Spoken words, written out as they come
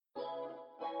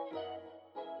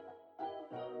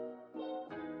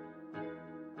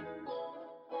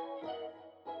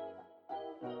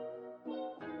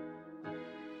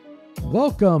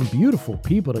Welcome, beautiful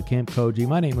people, to Camp Koji.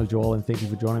 My name is Joel, and thank you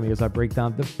for joining me as I break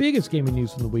down the biggest gaming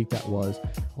news from the week that was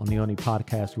on the only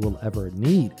podcast you will ever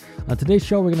need. On today's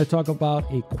show, we're going to talk about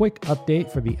a quick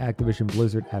update for the Activision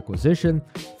Blizzard acquisition,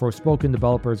 Forspoken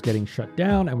developers getting shut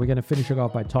down, and we're going to finish it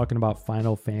off by talking about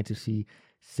Final Fantasy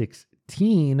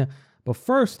 16. But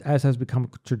first, as has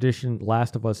become tradition,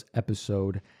 Last of Us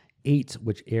Episode 8,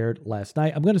 which aired last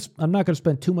night. I'm not going to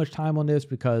spend too much time on this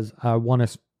because I want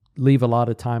to leave a lot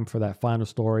of time for that final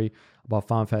story about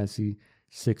Final Fantasy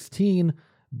 16.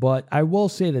 But I will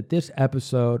say that this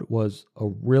episode was a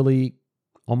really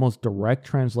almost direct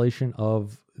translation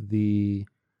of the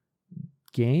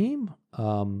game.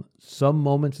 Some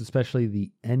moments, especially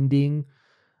the ending,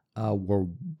 were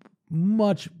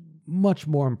much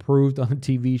more improved on the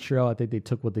TV show. I think they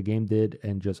took what the game did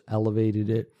and just elevated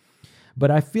it.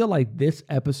 But I feel like this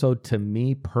episode, to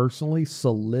me personally,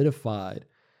 solidified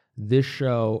this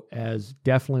show as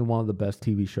definitely one of the best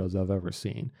TV shows I've ever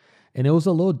seen. And it was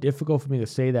a little difficult for me to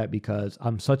say that because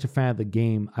I'm such a fan of the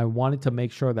game. I wanted to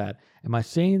make sure that, am I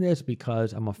saying this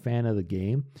because I'm a fan of the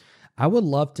game? I would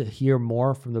love to hear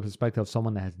more from the perspective of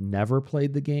someone that has never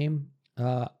played the game,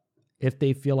 if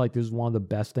they feel like this is one of the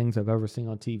best things I've ever seen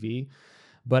on TV.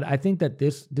 But I think that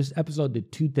this episode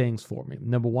did two things for me.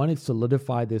 Number one, it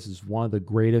solidified this as one of the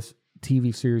greatest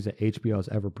TV series that HBO has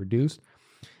ever produced.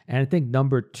 And I think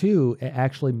number two, it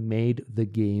actually made the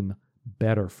game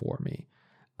better for me.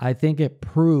 I think it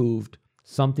proved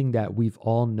something that we've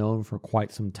all known for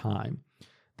quite some time,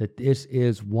 that this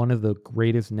is one of the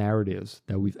greatest narratives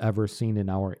that we've ever seen in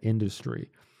our industry.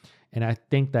 And I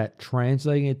think that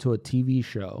translating it to a TV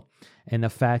show and the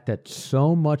fact that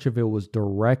so much of it was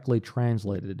directly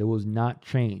translated, it was not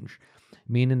changed,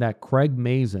 meaning that Craig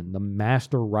Mazin, the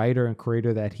master writer and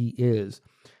creator that he is,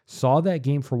 saw that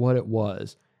game for what it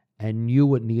was and knew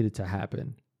what needed to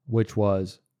happen, which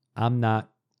was, I'm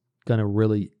not going to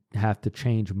really have to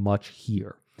change much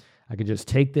here. I can just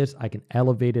take this, I can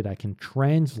elevate it, I can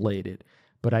translate it,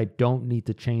 but I don't need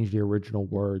to change the original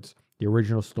words, the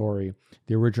original story,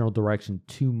 the original direction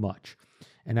too much.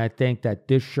 And I think that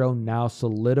this show now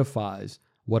solidifies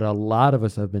what a lot of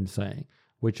us have been saying,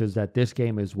 which is that this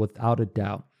game is without a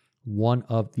doubt one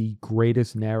of the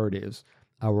greatest narratives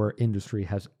our industry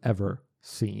has ever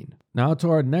seen. Now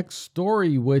to our next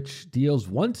story, which deals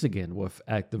once again with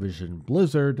Activision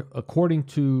Blizzard. According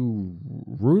to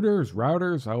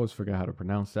Reuters, I always forget how to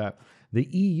pronounce that, the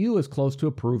EU is close to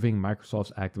approving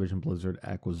Microsoft's Activision Blizzard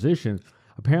acquisition.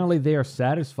 Apparently, they are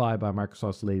satisfied by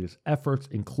Microsoft's latest efforts,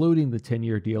 including the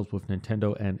 10-year deals with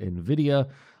Nintendo and Nvidia,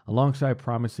 alongside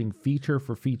promising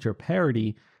feature-for-feature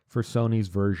parity for Sony's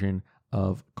version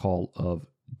of Call of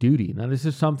Duty. Now, this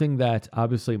is something that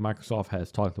obviously Microsoft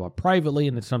has talked about privately,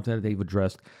 and it's something that they've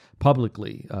addressed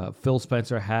publicly. Phil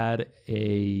Spencer had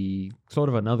a sort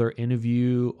of another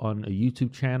interview on a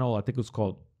YouTube channel. I think it was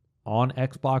called On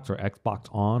Xbox or Xbox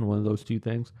On, one of those two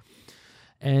things.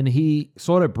 And he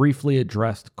sort of briefly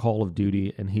addressed Call of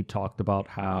Duty, and he talked about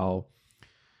how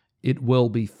it will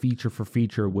be feature for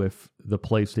feature with the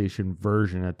PlayStation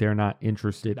version, that they're not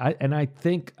interested. I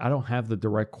think, I don't have the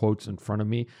direct quotes in front of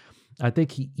me, I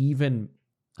think he even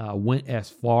went as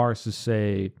far as to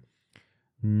say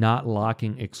not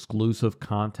locking exclusive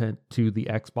content to the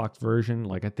Xbox version.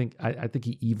 Like I think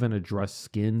he even addressed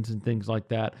skins and things like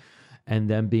that, and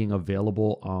them being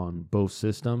available on both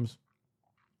systems.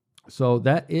 So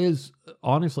that is,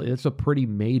 honestly, it's a pretty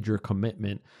major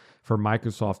commitment for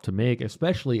Microsoft to make,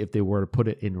 especially if they were to put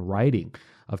it in writing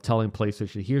of telling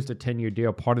PlayStation, here's the 10-year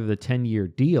deal. Part of the 10-year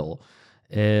deal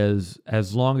is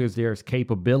as long as there's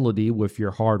capability with your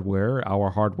hardware,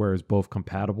 our hardware is both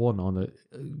compatible and on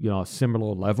a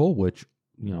similar level, which,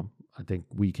 I think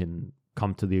we can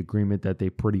come to the agreement that they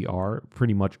pretty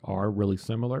much are really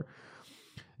similar,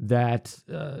 that,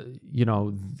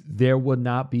 there would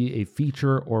not be a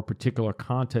feature or particular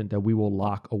content that we will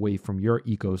lock away from your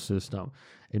ecosystem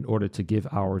in order to give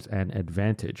ours an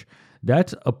advantage.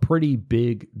 That's a pretty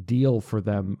big deal for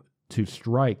them to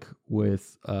strike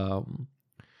with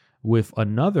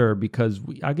another, because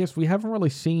I guess we haven't really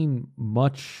seen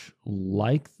much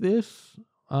like this.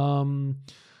 Obviously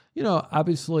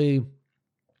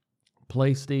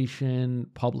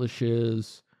PlayStation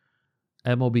publishes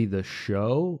MLB The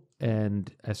Show,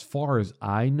 and as far as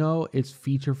I know, it's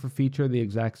feature for feature, the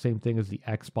exact same thing as the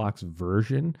Xbox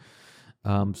version.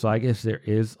 So I guess there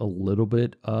is a little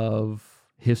bit of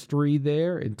history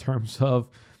there in terms of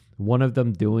one of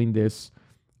them doing this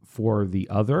for the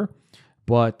other.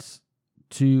 But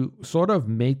to sort of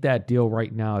make that deal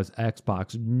right now as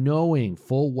Xbox, knowing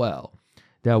full well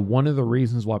that one of the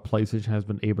reasons why PlayStation has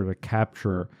been able to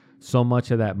capture so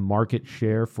much of that market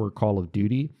share for Call of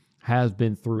Duty has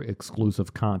been through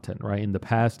exclusive content, right? In the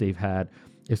past, they've had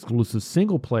exclusive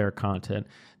single player content.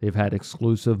 They've had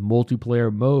exclusive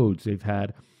multiplayer modes. They've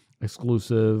had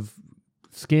exclusive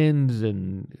skins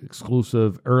and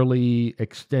exclusive early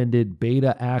extended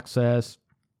beta access,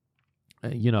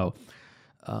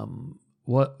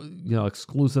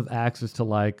 exclusive access to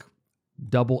like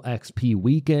double XP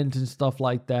weekends and stuff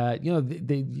like that.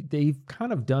 They've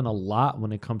kind of done a lot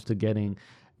when it comes to getting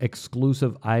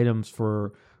exclusive items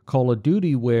for Call of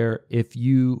Duty, where if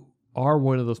you are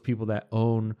one of those people that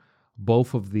own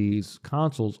both of these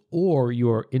consoles, or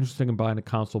you're interested in buying a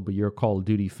console but you're a Call of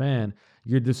Duty fan,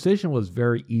 your decision was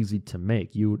very easy to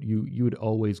make. You would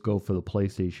always go for the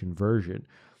PlayStation version.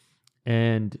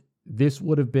 And this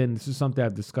is something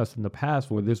I've discussed in the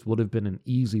past, where this would have been an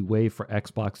easy way for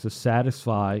Xbox to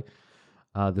satisfy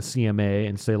the CMA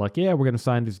and say like, yeah, we're going to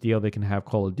sign this deal. They can have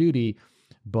Call of Duty,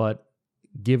 but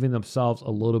giving themselves a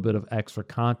little bit of extra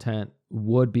content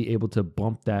would be able to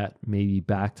bump that maybe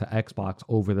back to Xbox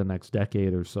over the next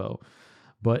decade or so.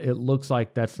 But it looks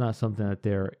like that's not something that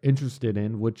they're interested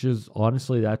in, which is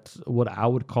honestly, that's what I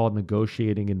would call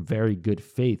negotiating in very good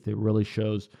faith. It really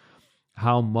shows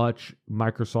how much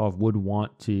Microsoft would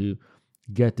want to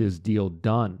get this deal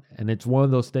done. And it's one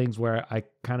of those things where I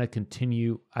kind of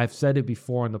continue, I've said it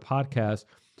before on the podcast,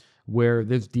 where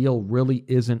this deal really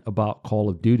isn't about Call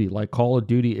of Duty. Like, Call of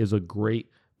Duty is a great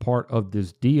part of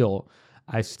this deal.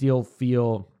 I still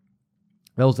feel,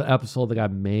 that was the episode that I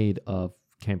made of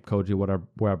Camp Koji,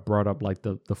 where I brought up like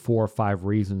the 4 or 5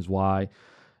 reasons why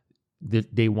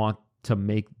they want to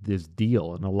make this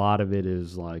deal. And a lot of it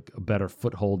is like a better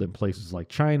foothold in places like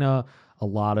China. A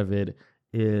lot of it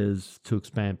is to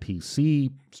expand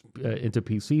PC into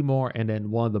PC more. And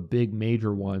then one of the big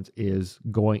major ones is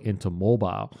going into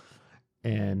mobile.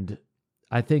 And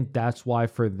I think that's why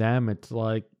for them, it's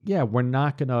like, yeah, we're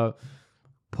not going to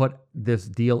put this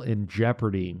deal in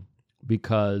jeopardy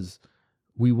because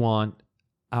we want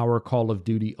our Call of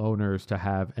Duty owners to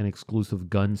have an exclusive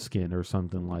gun skin or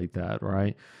something like that,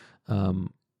 right?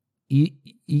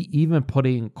 Even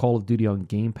putting Call of Duty on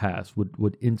Game Pass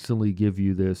would instantly give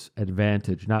you this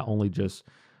advantage, not only just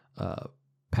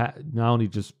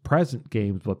present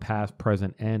games, but past,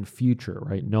 present, and future,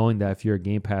 right? Knowing that if you're a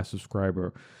Game Pass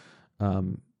subscriber,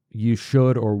 you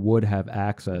should or would have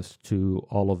access to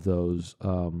all of those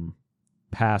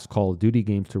past Call of Duty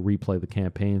games to replay the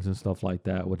campaigns and stuff like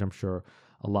that, which I'm sure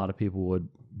a lot of people would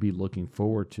be looking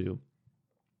forward to.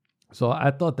 So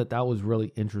I thought that was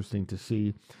really interesting to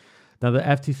see. Now, the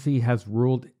FTC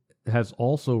has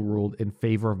also ruled in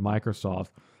favor of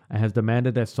Microsoft and has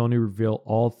demanded that Sony reveal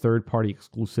all third-party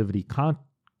exclusivity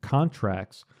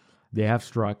contracts they have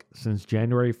struck since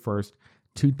January 1st,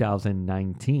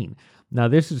 2019. Now,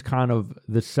 this is kind of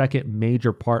the second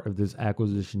major part of this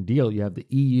acquisition deal. You have the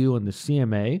EU and the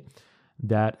CMA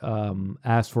that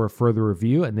asked for a further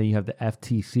review, and then you have the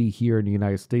FTC here in the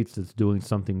United States that's doing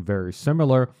something very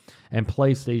similar, and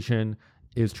PlayStation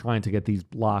is trying to get these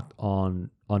blocked on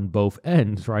both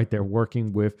ends, right? They're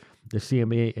working with the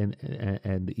CMA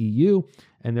and the EU,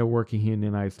 and they're working here in the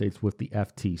United States with the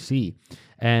FTC.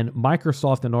 And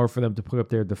Microsoft, in order for them to put up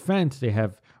their defense, they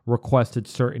have requested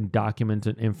certain documents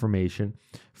and information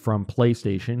from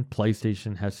PlayStation.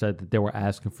 PlayStation has said that they were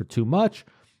asking for too much.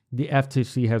 The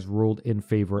FTC has ruled in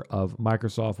favor of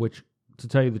Microsoft, which, to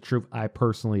tell you the truth, I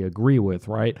personally agree with,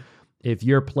 right? If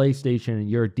your PlayStation and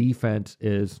your defense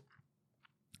is,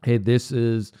 hey, this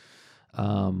is,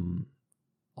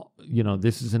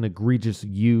 this is an egregious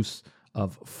use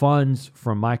of funds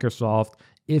from Microsoft.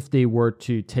 If they were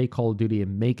to take Call of Duty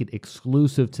and make it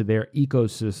exclusive to their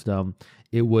ecosystem,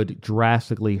 it would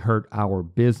drastically hurt our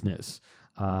business.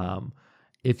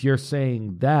 If you're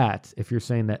saying that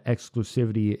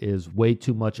exclusivity is way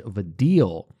too much of a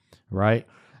deal, right,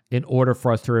 in order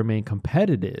for us to remain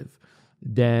competitive,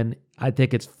 then I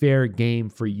think it's fair game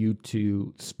for you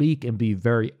to speak and be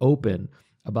very open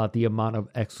about the amount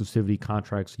of exclusivity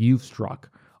contracts you've struck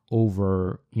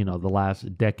over, the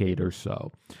last decade or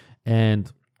so.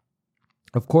 And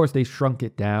of course, they shrunk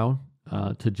it down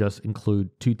to just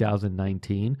include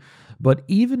 2019. But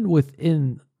even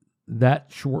within that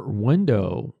short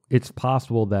window, it's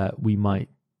possible that we might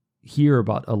hear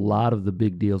about a lot of the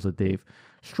big deals that they've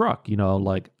struck.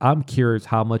 Like, I'm curious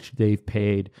how much they've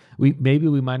paid. We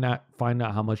might not find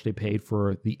out how much they paid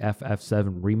for the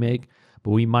FF7 remake,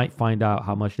 but we might find out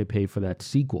how much they paid for that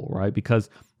sequel, right? Because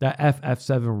that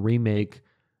FF7 remake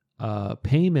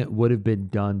payment would have been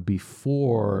done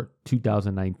before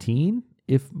 2019,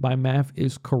 if my math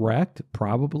is correct,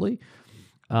 probably.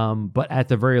 But at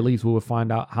the very least, we will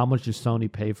find out how much does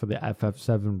Sony pay for the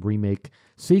FF7 remake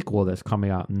sequel that's coming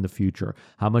out in the future.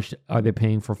 How much are they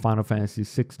paying for Final Fantasy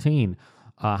 16?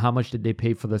 How much did they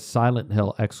pay for the Silent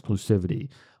Hill exclusivity?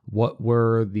 What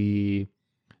were the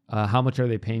how much are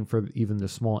they paying for even the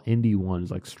small indie ones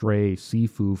like Stray,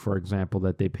 Sifu, for example,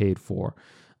 that they paid for?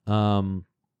 And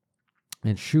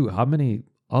shoot, how many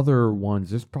other ones?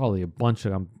 There's probably a bunch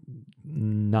that I'm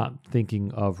not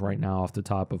thinking of right now off the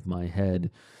top of my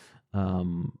head.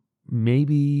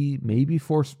 Maybe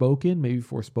Forspoken. Maybe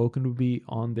Forspoken would be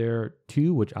on there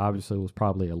too, which obviously was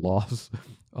probably a loss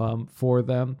for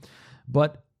them.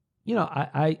 But you know,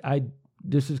 I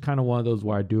this is kind of one of those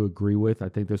where I do agree with. I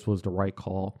think this was the right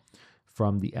call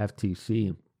from the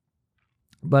FTC.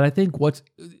 But I think what's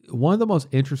one of the most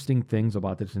interesting things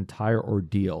about this entire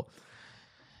ordeal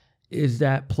is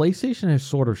that PlayStation has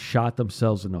sort of shot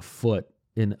themselves in the foot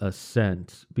in a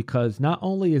sense, because not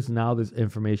only is now this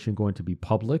information going to be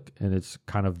public, and it's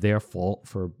kind of their fault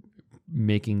for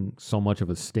making so much of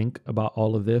a stink about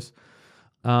all of this,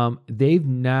 they've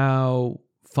now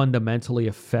fundamentally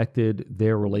affected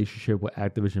their relationship with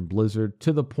Activision Blizzard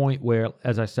to the point where,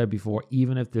 as I said before,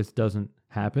 even if this doesn't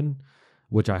happen,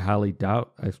 which I highly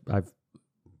doubt, I've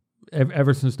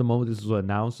ever since the moment this was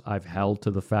announced, I've held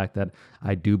to the fact that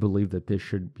I do believe that this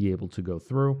should be able to go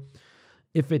through.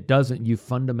 If it doesn't, you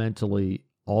fundamentally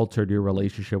altered your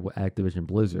relationship with Activision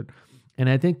Blizzard. And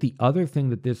I think the other thing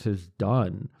that this has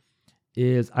done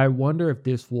is I wonder if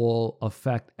this will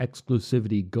affect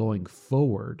exclusivity going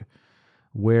forward,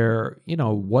 where, you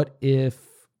know, what if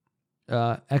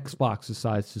Xbox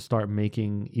decides to start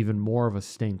making even more of a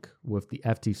stink with the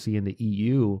FTC and the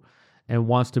EU and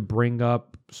wants to bring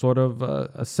up sort of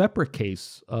a separate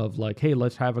case of like, hey,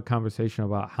 let's have a conversation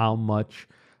about how much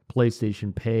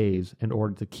PlayStation pays in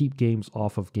order to keep games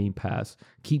off of Game Pass,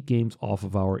 keep games off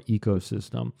of our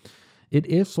ecosystem. It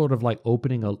is sort of like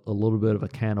opening a little bit of a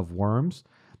can of worms.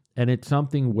 And it's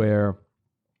something where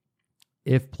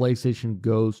if PlayStation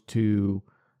goes to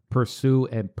pursue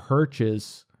and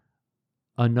purchase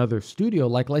another studio,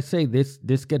 like let's say this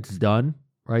gets done,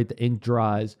 right? The ink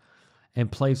dries and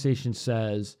PlayStation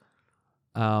says,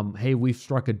 hey, we've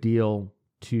struck a deal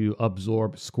to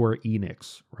absorb Square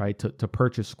Enix, right? To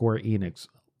purchase Square Enix,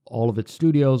 all of its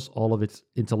studios, all of its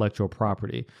intellectual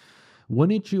property.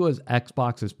 Wouldn't you, as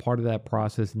Xbox, as part of that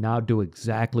process, now do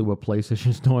exactly what PlayStation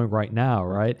is doing right now,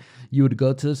 right? You would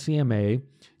go to the CMA,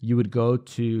 you would go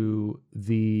to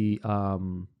the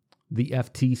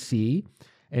FTC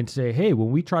and say, hey,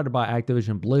 when we tried to buy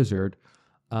Activision Blizzard,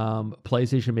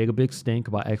 PlayStation made a big stink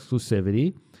about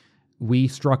exclusivity. We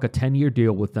struck a 10-year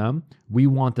deal with them. We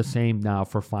want the same now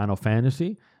for Final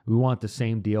Fantasy. We want the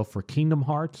same deal for Kingdom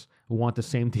Hearts. We want the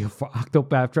same deal for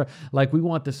Octopath. Like, we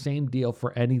want the same deal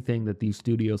for anything that these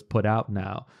studios put out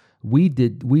now. We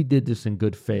did this in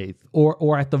good faith.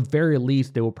 Or at the very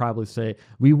least, they will probably say,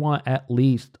 we want at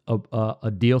least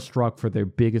a deal struck for their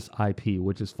biggest IP,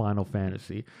 which is Final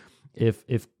Fantasy.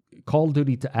 If Call of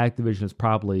Duty to Activision is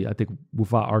probably, I think,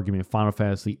 without argument, Final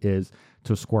Fantasy is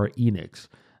to Square Enix.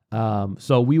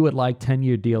 So we would like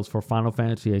 10-year deals for Final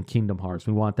Fantasy and Kingdom Hearts.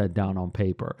 We want that down on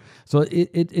paper. So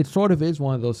it sort of is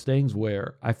one of those things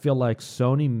where I feel like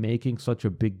Sony making such a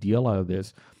big deal out of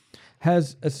this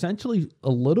has essentially a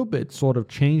little bit sort of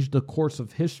changed the course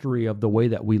of history of the way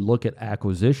that we look at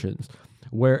acquisitions.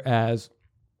 Whereas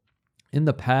in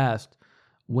the past,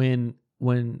 when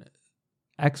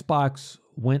Xbox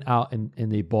went out and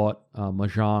they bought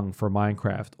Mahjong for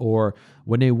Minecraft, or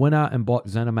when they went out and bought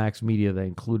ZeniMax Media, they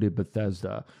included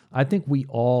Bethesda. I think we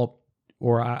all,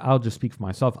 or I'll just speak for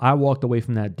myself, I walked away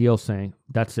from that deal saying,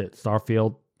 that's it,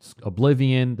 Starfield,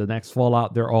 Oblivion, the next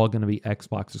Fallout, they're all going to be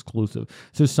Xbox exclusive.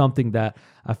 So it's something that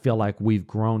I feel like we've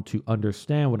grown to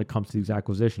understand when it comes to these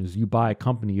acquisitions. You buy a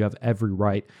company, you have every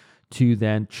right to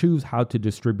then choose how to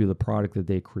distribute the product that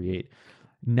they create.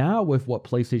 Now with what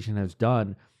PlayStation has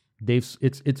done,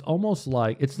 it's almost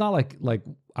like, it's not like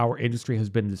our industry has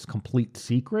been this complete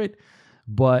secret,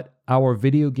 but our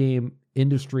video game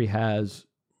industry has,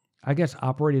 I guess,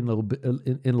 operated in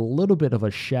a little bit of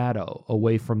a shadow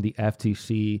away from the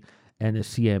FTC and the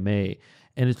CMA.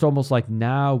 And it's almost like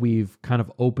now we've kind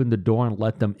of opened the door and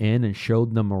let them in and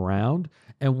showed them around.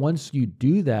 And once you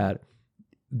do that,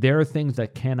 there are things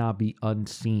that cannot be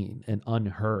unseen and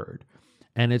unheard.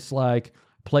 And it's like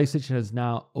PlayStation has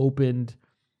now opened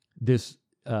this,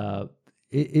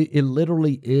 it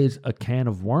literally is a can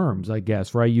of worms, I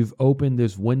guess, right? You've opened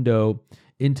this window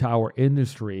into our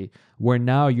industry where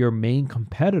now your main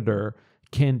competitor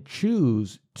can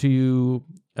choose to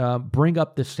bring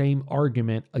up the same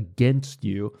argument against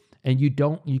you, and you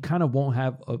kind of won't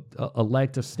have a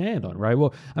leg to stand on, right?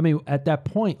 Well, I mean, at that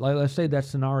point, like let's say that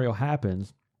scenario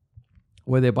happens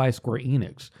where they buy Square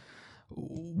Enix.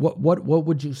 What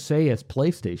would you say as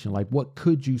PlayStation? Like, what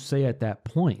could you say at that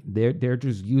point? They're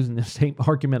just using the same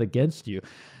argument against you.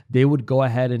 They would go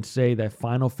ahead and say that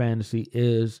Final Fantasy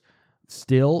is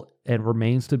still and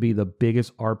remains to be the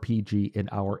biggest RPG in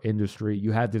our industry.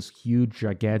 You have this huge,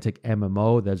 gigantic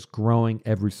MMO that's growing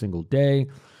every single day.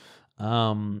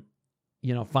 Final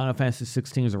Fantasy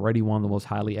 16 is already one of the most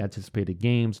highly anticipated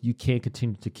games. You can't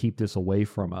continue to keep this away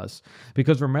from us.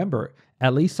 Because remember,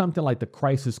 at least something like the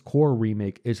Crisis Core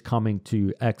remake is coming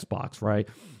to Xbox, right?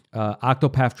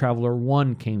 Octopath Traveler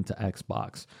 1 came to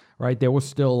Xbox, right? There was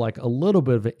still like a little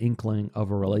bit of an inkling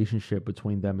of a relationship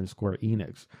between them and Square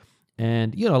Enix.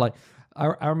 And,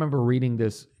 I remember reading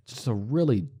this, just a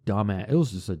really it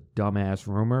was just a dumbass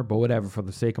rumor, but whatever, for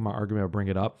the sake of my argument, I'll bring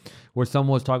it up, where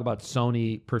someone was talking about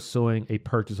Sony pursuing a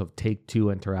purchase of Take-Two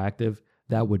Interactive.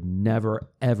 That would never,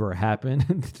 ever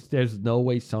happen. There's no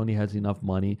way Sony has enough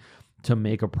money to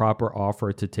make a proper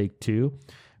offer to Take-Two.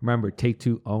 Remember,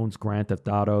 Take-Two owns Grand Theft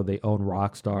Auto. They own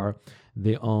Rockstar.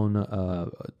 They own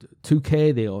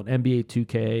 2K. They own NBA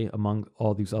 2K, among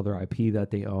all these other IP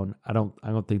that they own. I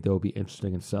don't think they'll be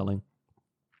interested in selling.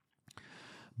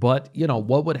 But,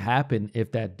 what would happen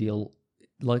if that deal,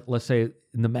 like, let's say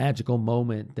in the magical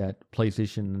moment that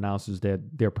PlayStation announces that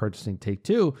they're purchasing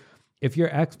Take-Two, if you're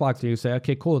Xbox and you say,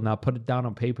 okay, cool, now put it down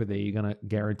on paper that you're going to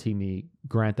guarantee me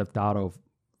Grand Theft Auto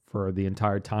for the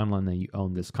entire timeline that you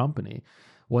own this company.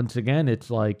 Once again, it's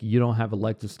like you don't have a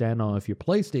leg to stand on if you're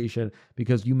PlayStation,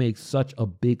 because you make such a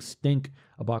big stink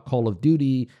about Call of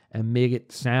Duty and make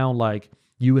it sound like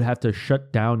you would have to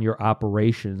shut down your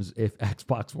operations if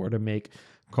Xbox were to make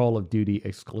Call of Duty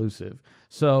exclusive.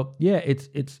 So yeah,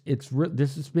 this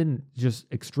has been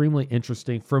just extremely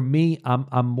interesting for me.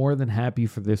 I'm more than happy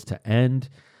for this to end.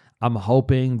 I'm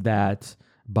hoping that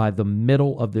by the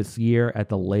middle of this year, at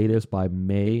the latest by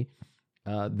May,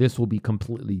 this will be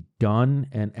completely done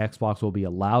and Xbox will be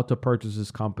allowed to purchase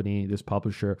this company, this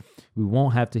publisher. We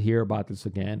won't have to hear about this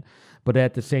again. But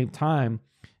at the same time,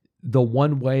 the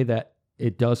one way that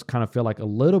it does kind of feel like a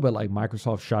little bit like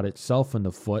Microsoft shot itself in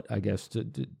the foot, I guess,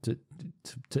 to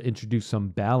introduce some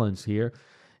balance here,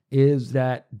 is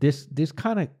that this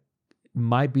kind of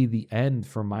might be the end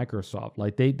for Microsoft.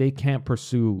 Like they can't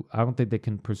pursue, I don't think they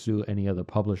can pursue any other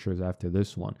publishers after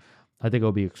this one. I think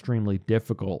it'll be extremely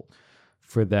difficult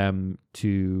for them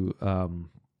to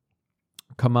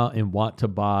come out and want to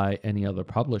buy any other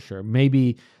publisher.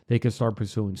 Maybe they could start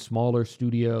pursuing smaller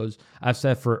studios. I've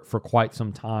said for quite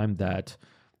some time that,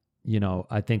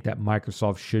 I think that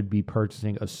Microsoft should be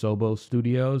purchasing Asobo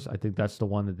Studios. I think that's the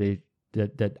one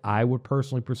that I would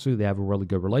personally pursue. They have a really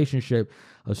good relationship.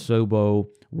 Asobo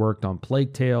worked on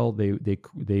Plague Tale.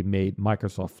 They made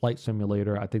Microsoft Flight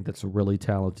Simulator. I think that's a really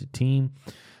talented team,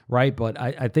 right? But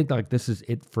I think like this is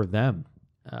it for them.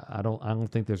 I don't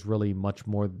think there's really much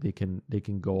more that they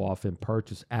can go off and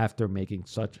purchase after making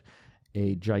such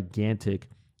a gigantic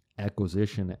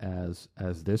acquisition as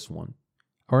this one.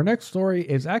 Our next story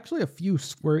is actually a few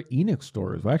Square Enix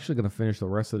stories. We're actually going to finish the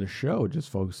rest of the show just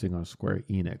focusing on Square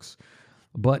Enix.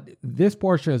 But this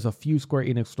portion is a few Square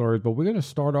Enix stories, but we're going to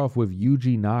start off with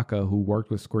Yuji Naka, who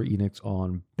worked with Square Enix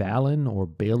on Balan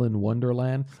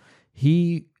Wonderland.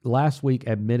 He last week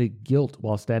admitted guilt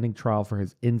while standing trial for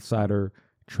his insider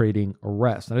trading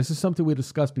arrest. Now, this is something we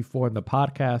discussed before in the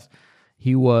podcast.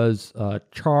 He was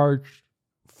charged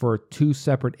for two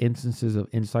separate instances of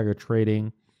insider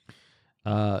trading,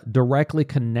 directly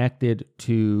connected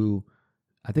to,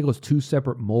 I think it was two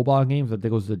separate mobile games. I think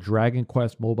it was the Dragon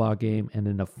Quest mobile game and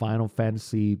then the Final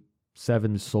Fantasy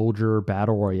VII Soldier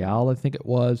Battle Royale, I think it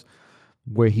was,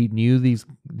 where he knew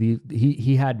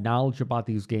he had knowledge about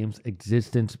these games'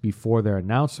 existence before their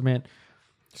announcement.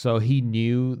 So he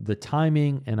knew the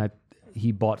timing, and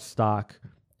he bought stock.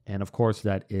 And of course,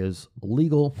 that is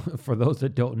illegal. For those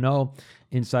that don't know,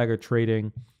 insider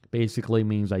trading basically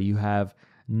means that you have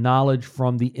knowledge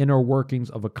from the inner workings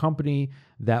of a company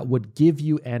that would give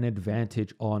you an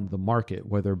advantage on the market,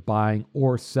 whether buying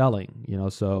or selling.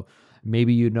 So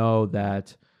maybe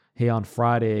that, hey, on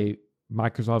Friday,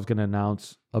 Microsoft's going to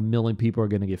announce 1 million people are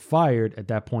going to get fired. At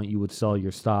that point, you would sell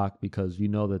your stock because you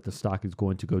know that the stock is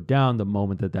going to go down the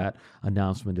moment that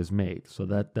announcement is made. So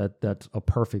that's a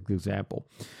perfect example.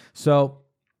 So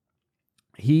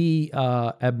he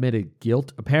admitted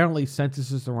guilt. Apparently,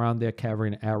 sentences around there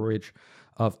covering an average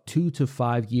of 2 to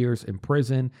 5 years in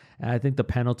prison. And I think the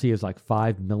penalty is like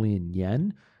 5 million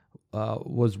yen,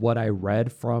 was what I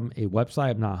read from a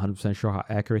website. I'm not 100% sure how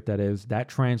accurate that is. That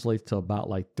translates to about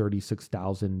like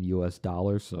 36,000 US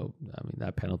dollars. So, I mean,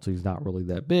 that penalty is not really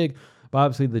that big. But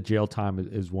obviously, the jail time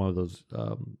is one of those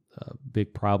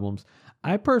big problems.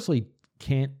 I personally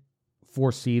can't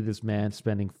foresee this man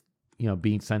spending,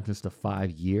 being sentenced to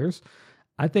 5 years.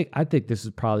 I think this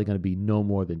is probably going to be no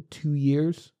more than 2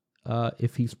 years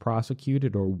if he's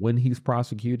prosecuted, or when he's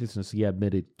prosecuted, since he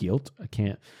admitted guilt. I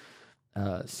can't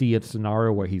see a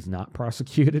scenario where he's not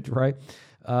prosecuted, right?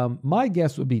 My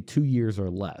guess would be 2 years or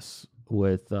less,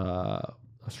 with a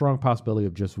strong possibility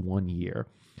of just 1 year,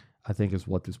 I think is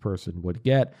what this person would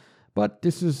get. But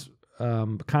this is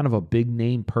kind of a big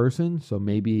name person, so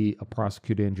maybe a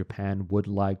prosecutor in Japan would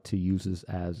like to use this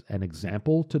as an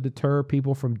example to deter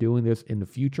people from doing this in the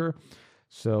future.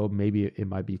 So maybe it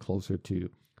might be closer to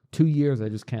 2 years. I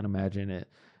just can't imagine it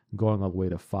going all the way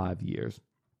to 5 years.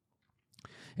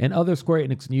 In other Square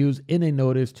Enix news, in a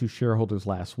notice to shareholders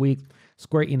last week,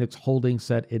 Square Enix Holdings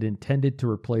said it intended to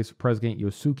replace President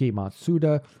Yosuke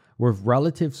Matsuda with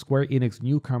relative Square Enix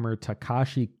newcomer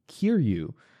Takashi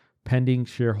Kiryu, pending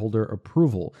shareholder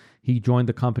approval. He joined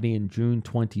the company in June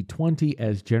 2020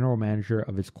 as general manager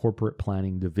of its corporate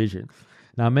planning division.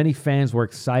 Now, many fans were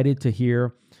excited to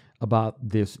hear about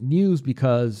this news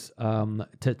because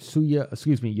Yosuke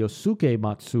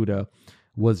Matsuda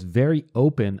was very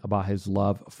open about his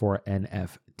love for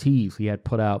NFTs. He had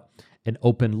put out an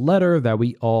open letter that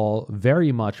we all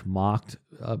very much mocked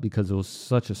because it was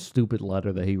such a stupid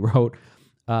letter that he wrote,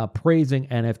 praising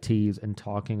NFTs and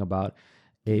talking about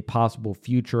a possible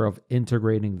future of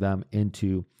integrating them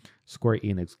into Square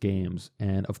Enix games.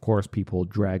 And of course, people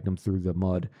dragged him through the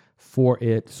mud for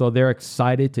it. So they're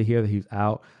excited to hear that he's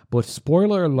out. But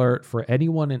spoiler alert for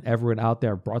anyone and everyone out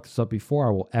there, I've brought this up before,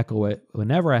 I will echo it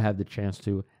whenever I have the chance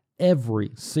to.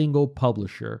 Every single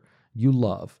publisher you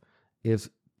love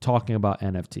is talking about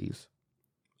NFTs.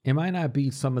 It might not be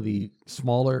some of the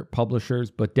smaller publishers,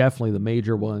 but definitely the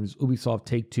major ones, Ubisoft,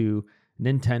 Take-Two,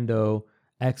 Nintendo,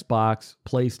 Xbox,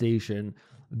 PlayStation.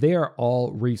 They are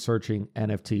all researching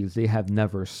NFTs. They have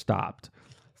never stopped.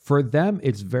 For them,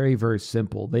 it's very, very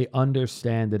simple. They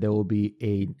understand that it will be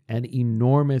an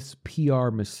enormous PR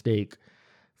mistake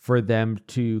for them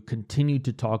to continue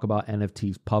to talk about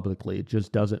NFTs publicly. It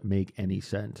just doesn't make any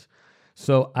sense.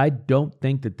 So I don't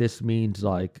think that this means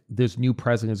like this new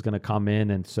president is going to come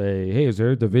in and say, hey, is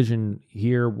there a division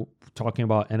here talking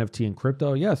about NFT and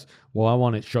crypto? Yes. Well, I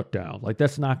want it shut down. Like,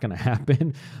 that's not going to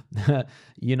happen.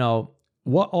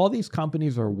 What all these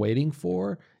companies are waiting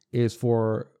for is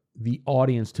for the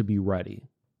audience to be ready.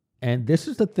 And this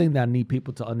is the thing that I need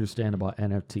people to understand about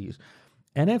NFTs.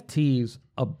 NFTs,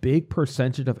 a big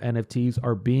percentage of NFTs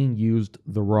are being used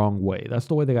the wrong way. That's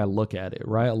the way they got to look at it,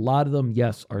 right? A lot of them,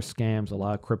 yes, are scams. A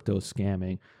lot of crypto is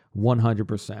scamming,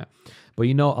 100%. But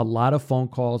a lot of phone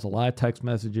calls, a lot of text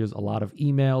messages, a lot of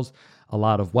emails, a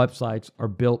lot of websites are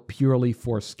built purely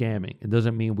for scamming. It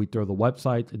doesn't mean we throw the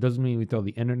websites. It doesn't mean we throw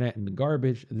the internet in the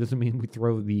garbage. It doesn't mean we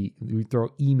throw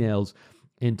emails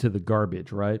into the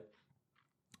garbage, right?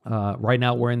 Right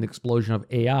now, we're in the explosion of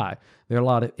AI. There are a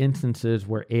lot of instances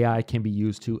where AI can be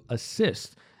used to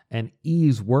assist and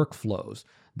ease workflows.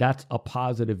 That's a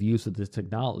positive use of this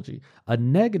technology. A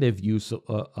negative use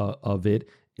of it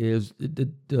is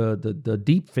the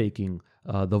deep faking,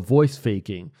 the voice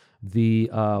faking, the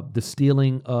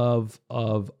stealing of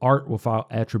art without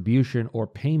attribution or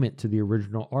payment to the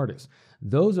original artist.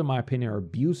 Those, in my opinion, are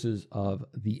abuses of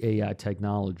the AI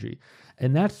technology.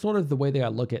 And that's sort of the way that I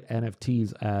look at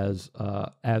NFTs as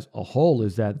a whole,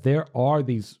 is that there are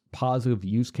these positive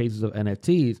use cases of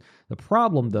NFTs. The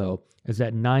problem, though, is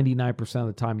that 99% of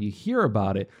the time you hear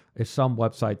about it is some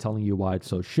website telling you why it's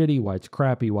so shitty, why it's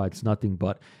crappy, why it's nothing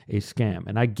but a scam.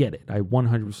 And I get it. I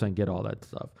 100% get all that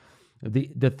stuff.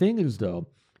 The thing is, though,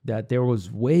 that there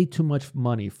was way too much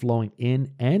money flowing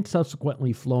in and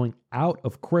subsequently flowing out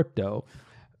of crypto.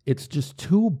 It's just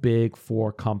too big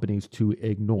for companies to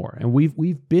ignore. And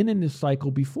we've been in this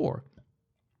cycle before,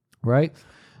 right?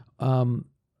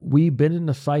 We've been in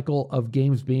the cycle of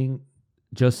games being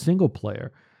just single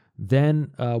player.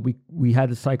 Then we had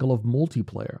the cycle of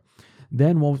multiplayer.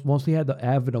 Then once we had the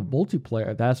advent of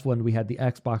multiplayer, that's when we had the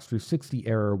Xbox 360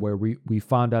 era, where we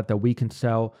found out that we can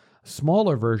sell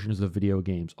smaller versions of video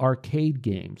games, arcade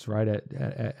games, right,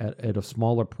 at a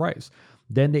smaller price.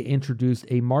 Then they introduced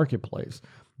a marketplace.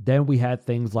 Then we had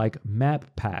things like map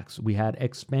packs. We had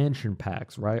expansion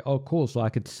packs, right? Oh, cool. So I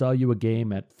could sell you a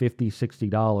game at $50,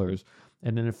 $60.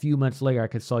 And then a few months later, I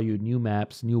could sell you new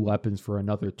maps, new weapons for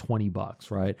another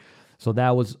 $20, right? So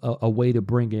that was a way to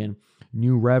bring in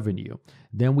new revenue.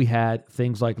 Then we had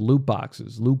things like loot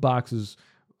boxes. Loot boxes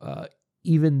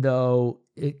even though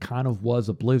it kind of was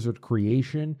a Blizzard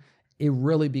creation, it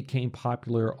really became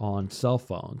popular on cell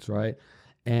phones, right?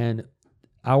 And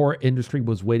our industry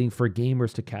was waiting for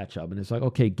gamers to catch up. And it's like,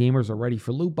 okay, gamers are ready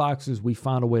for loot boxes. We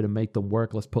found a way to make them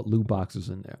work. Let's put loot boxes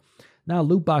in there. Now,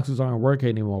 loot boxes aren't working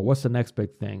anymore. What's the next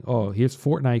big thing? Oh, here's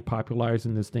Fortnite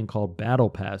popularizing this thing called battle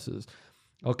passes.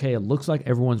 Okay, it looks like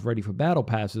everyone's ready for battle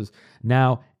passes.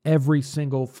 Now, every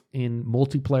single in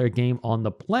multiplayer game on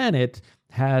the planet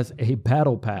has a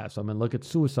battle pass. I mean, look at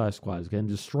Suicide Squad. It's getting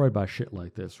destroyed by shit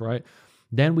like this, right?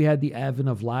 Then we had the advent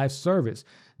of live service.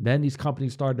 Then these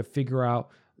companies started to figure out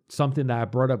something that I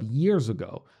brought up years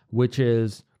ago, which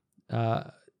is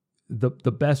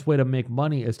the best way to make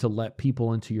money is to let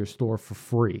people into your store for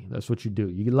free. That's what you do.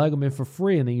 You let them in for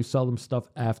free, and then you sell them stuff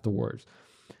afterwards.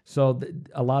 So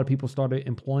a lot of people started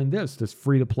employing this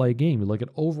free-to-play game. You look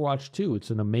at Overwatch 2. It's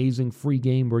an amazing free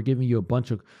game. We're giving you a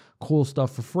bunch of cool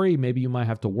stuff for free. Maybe you might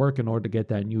have to work in order to get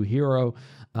that new hero.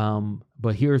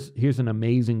 But here's an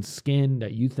amazing skin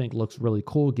that you think looks really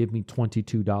cool. Give me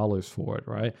 $22 for it,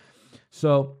 right?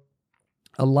 So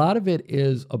a lot of it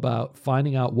is about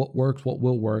finding out what works, what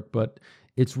will work, but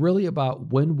it's really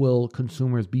about when will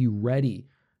consumers be ready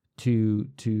to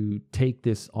take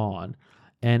this on.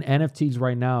 And NFTs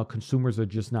right now, consumers are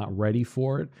just not ready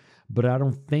for it. But I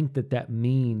don't think that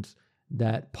means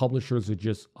that publishers are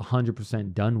just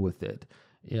 100% done with it.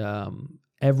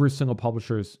 Every single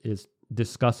publisher is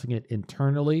discussing it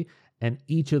internally, and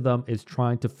each of them is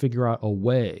trying to figure out a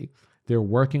way. They're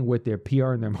working with their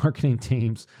PR and their marketing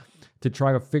teams to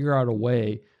try to figure out a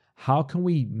way, how can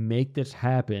we make this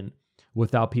happen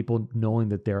without people knowing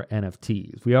that they're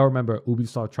NFTs? We all remember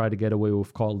Ubisoft tried to get away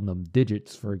with calling them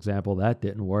digits, for example. That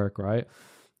didn't work, right?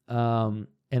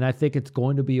 And I think it's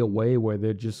going to be a way where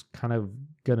they're just kind of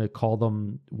going to call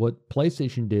them what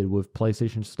PlayStation did with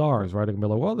PlayStation Stars, right? They're going to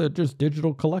be like, well, they're just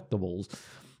digital collectibles.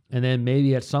 And then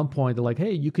maybe at some point they're like,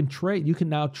 hey, you can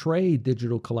now trade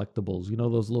digital collectibles. You know,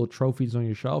 those little trophies on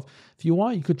your shelf. If you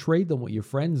want, you could trade them with your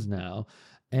friends now.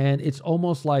 And it's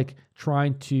almost like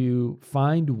trying to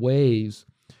find ways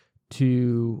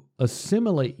to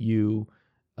assimilate you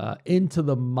into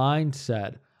the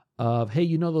mindset of, hey,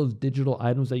 you know those digital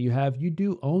items that you have? You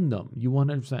do own them. You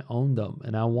 100% own them.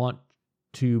 And I want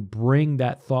to bring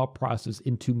that thought process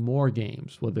into more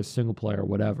games, whether it's single player or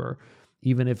whatever,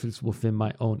 even if it's within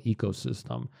my own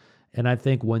ecosystem. And I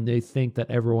think when they think that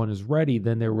everyone is ready,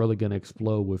 then they're really going to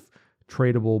explode with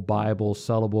tradable, buyable,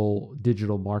 sellable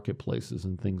digital marketplaces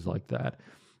and things like that.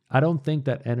 I don't think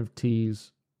that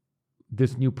NFTs,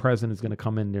 this new president is going to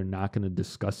come in, they're not going to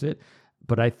discuss it.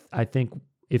 But I think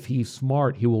if he's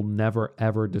smart, he will never,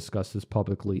 ever discuss this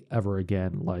publicly ever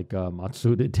again like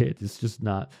Matsuda did. This is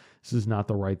not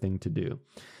the right thing to do.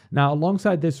 Now,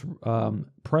 alongside this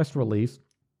press release,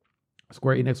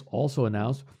 Square Enix also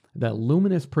announced that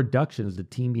Luminous Productions, the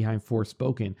team behind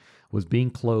Forspoken, was being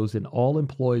closed and all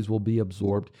employees will be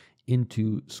absorbed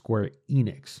into Square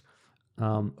Enix.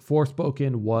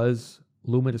 Forspoken was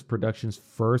Luminous Productions'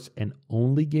 first and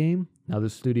only game. Now, the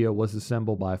studio was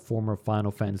assembled by former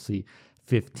Final Fantasy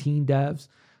 15 devs.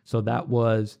 So that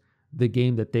was the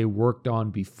game that they worked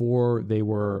on before they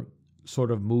were sort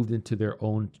of moved into their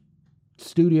own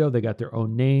studio. They got their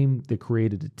own name. They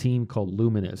created a team called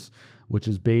Luminous, which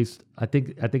is based, I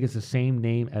think it's the same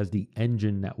name as the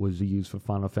engine that was used for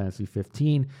Final Fantasy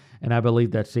 15, and I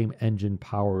believe that same engine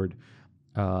powered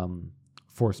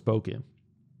Forspoken.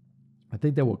 I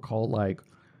think they were called like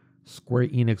Square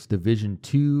Enix Division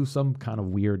 2, some kind of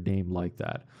weird name like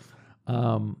that.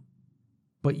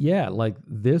 But yeah, like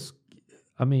this,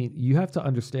 I mean, you have to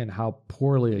understand how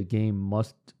poorly a game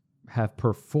must have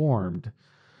performed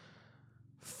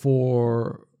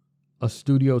for a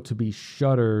studio to be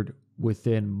shuttered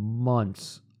within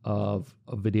months of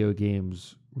a video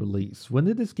game's release. When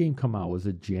did this game come out? Was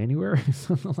it January?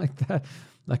 Something like that?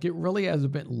 Like, it really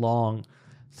hasn't been long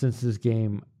since this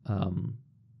game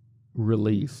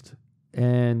released.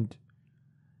 And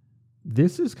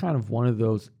this is kind of one of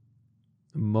those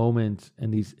moments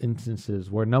and these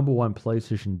instances where, number one,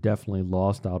 PlayStation definitely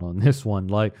lost out on this one.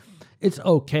 Like, it's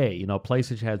okay, you know,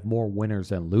 PlayStation has more winners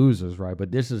than losers, right?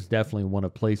 But this is definitely one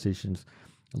of PlayStation's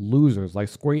losers. Like,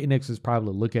 Square Enix is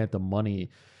probably looking at the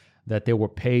money that they were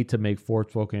paid to make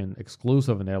Forspoken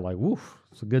exclusive, and they're like, woof,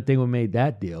 it's a good thing we made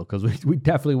that deal, because we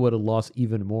definitely would have lost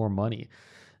even more money.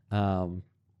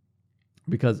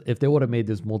 Because if they would have made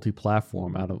this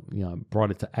multi-platform out of, you know,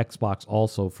 brought it to Xbox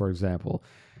also, for example,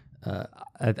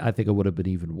 I think it would have been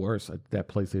even worse. That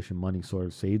PlayStation money sort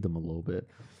of saved them a little bit.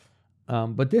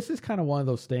 But this is kind of one of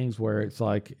those things where it's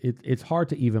like, it's hard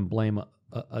to even blame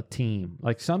a team.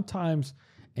 Like, sometimes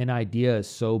an idea is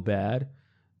so bad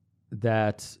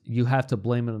that you have to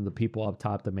blame it on the people up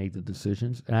top that make the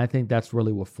decisions. And I think that's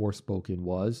really what Forspoken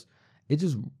was. It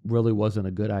just really wasn't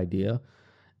a good idea.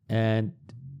 And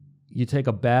you take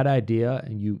a bad idea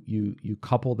and you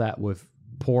couple that with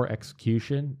poor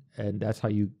execution, and that's how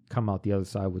you come out the other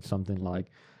side with something like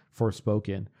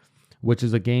Forspoken, which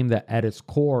is a game that at its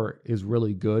core is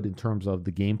really good in terms of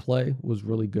the gameplay was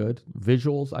really good.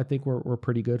 Visuals, I think, were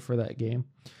pretty good for that game.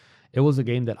 It was a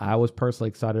game that I was personally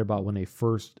excited about when they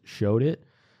first showed it.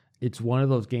 It's one of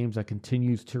those games that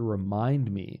continues to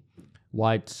remind me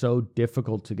why it's so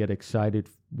difficult to get excited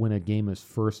when a game is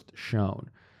first shown.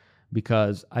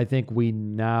 Because I think we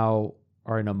now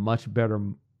are in a much better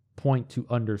point to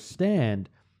understand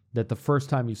that the first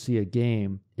time you see a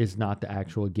game is not the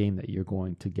actual game that you're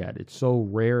going to get. It's so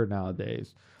rare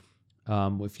nowadays.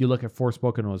 If you look at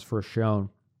Forspoken when it was first shown,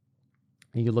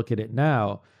 and you look at it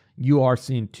now, you are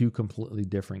seeing two completely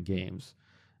different games.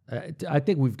 I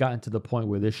think we've gotten to the point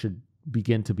where this should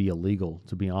begin to be illegal,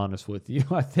 to be honest with you.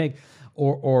 I think,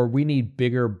 or we need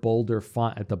bigger, bolder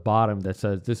font at the bottom that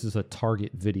says this is a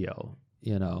target video.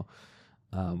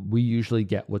 We usually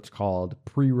get what's called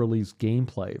pre-release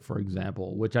gameplay, for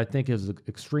example, which I think is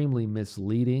extremely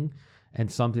misleading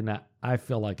and something that I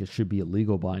feel like it should be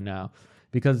illegal by now.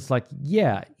 Because it's like,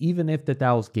 yeah, even if that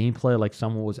was gameplay, like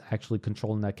someone was actually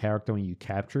controlling that character when you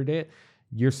captured it,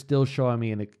 you're still showing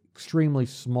me an extremely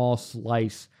small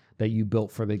slice that you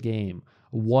built for the game.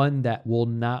 One that will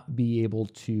not be able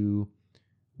to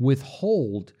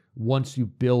withhold once you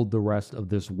build the rest of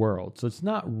this world. So it's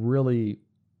not really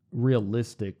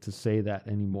realistic to say that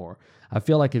anymore. I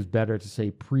feel like it's better to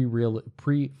say pre-release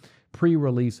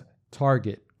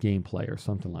target gameplay or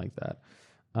something like that.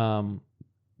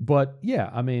 But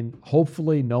yeah, I mean,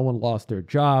 hopefully no one lost their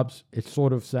jobs. It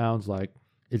sort of sounds like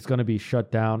it's going to be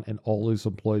shut down and all these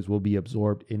employees will be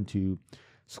absorbed into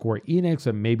Square Enix,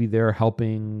 and maybe they're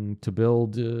helping to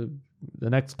build the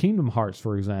next Kingdom Hearts,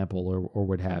 for example, or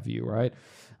what have you, right?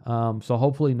 So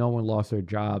hopefully no one lost their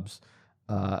jobs.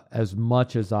 As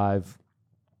much as I've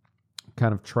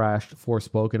kind of trashed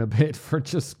Forspoken a bit for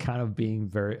just kind of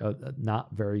being not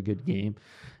very good game,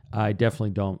 I definitely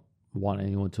don't want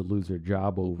anyone to lose their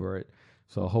job over it.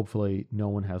 So hopefully no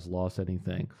one has lost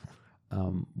anything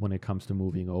when it comes to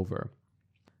moving over.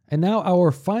 And now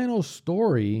our final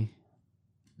story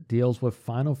deals with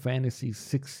Final Fantasy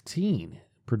XVI.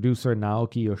 Producer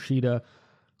Naoki Yoshida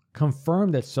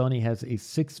confirmed that Sony has a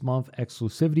 6-month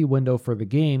exclusivity window for the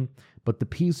game, but the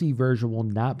PC version will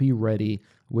not be ready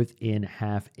within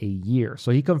half a year.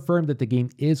 So he confirmed that the game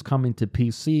is coming to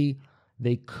PC.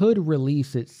 They could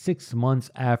release it 6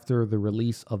 months after the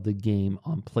release of the game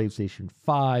on PlayStation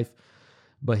 5,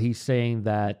 but he's saying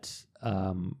that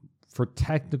for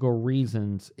technical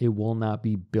reasons, it will not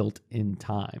be built in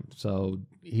time. So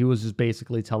he was just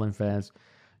basically telling fans,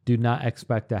 do not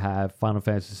expect to have Final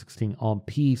Fantasy 16 on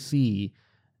PC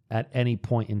at any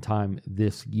point in time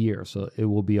this year. So it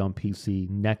will be on PC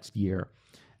next year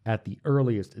at the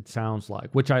earliest, it sounds like,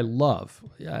 which I love.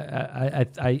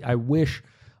 I wish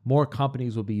more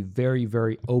companies will be very,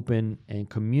 very open and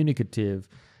communicative,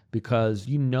 because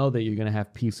you know that you're going to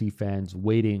have PC fans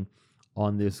waiting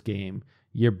on this game.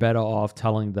 You're better off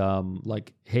telling them,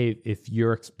 like, hey, if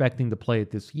you're expecting to play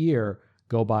it this year,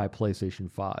 go buy a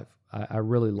PlayStation 5. I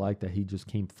really like that he just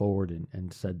came forward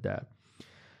and said that.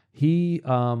 He,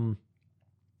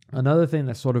 another thing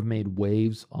that sort of made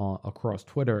waves across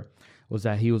Twitter was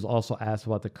that he was also asked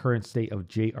about the current state of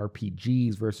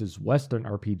JRPGs versus Western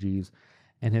RPGs.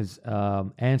 And his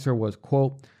answer was,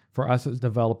 quote, for us as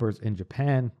developers in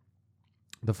Japan,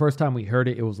 the first time we heard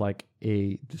it, it was like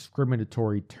a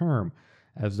discriminatory term,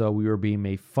 as though we were being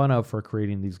made fun of for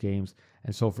creating these games.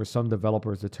 And so for some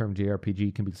developers, the term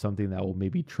JRPG can be something that will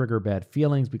maybe trigger bad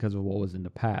feelings because of what was in the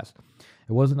past.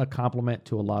 It wasn't a compliment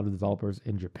to a lot of developers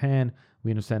in Japan.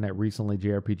 We understand that recently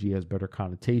JRPG has better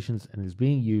connotations and is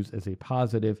being used as a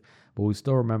positive, but we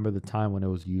still remember the time when it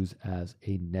was used as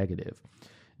a negative.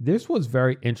 This was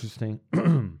very interesting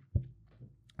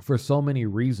for so many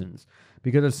reasons,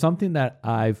 because it's something that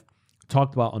I've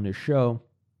talked about on this show.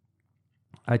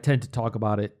 I tend to talk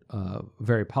about it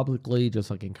very publicly,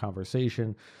 just like in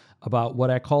conversation, about what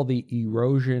I call the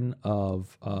erosion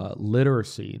of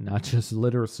literacy, not just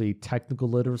literacy, technical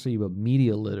literacy, but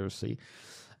media literacy.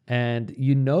 And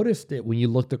you noticed it when you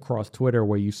looked across Twitter,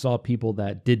 where you saw people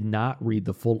that did not read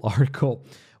the full article,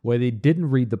 where they didn't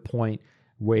read the point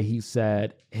where he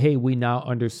said, hey, we now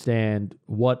understand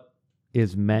what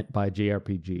is meant by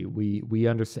JRPG. We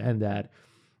understand that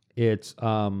it's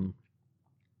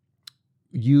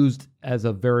used as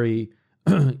a very,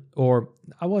 or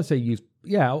I want to say used,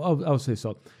 yeah, I would say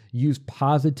so, used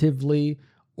positively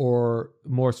or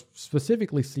more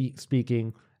specifically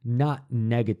speaking, not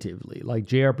negatively. Like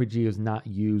JRPG is not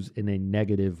used in a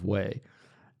negative way.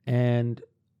 And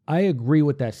I agree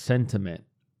with that sentiment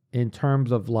in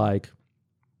terms of like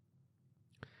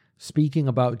speaking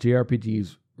about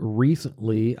JRPGs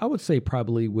recently. I would say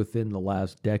probably within the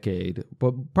last decade,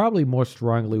 but probably more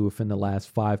strongly within the last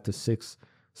 5 to 6,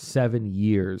 7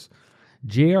 years.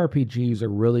 JRPGs are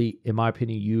really, in my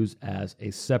opinion, used as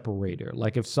a separator.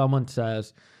 Like if someone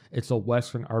says it's a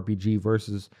Western RPG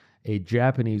versus a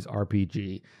Japanese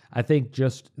RPG, I think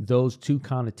just those two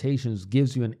connotations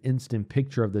gives you an instant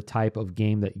picture of the type of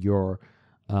game that you're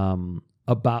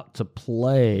about to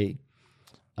play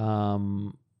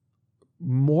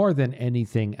more than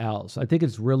anything else. I think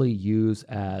it's really used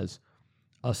as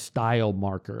a style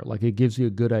marker. Like it gives you a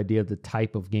good idea of the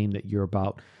type of game that you're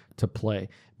about to play.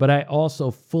 But I also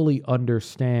fully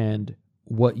understand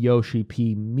what Yoshi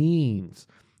P means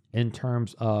in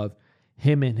terms of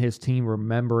him and his team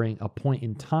remembering a point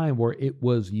in time where it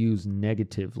was used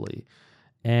negatively.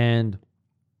 And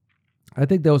I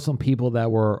think there was some people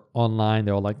that were online,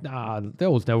 they were like, nah,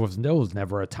 there was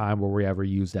never a time where we ever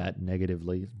used that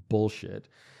negatively. Bullshit.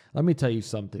 Let me tell you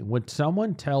something. When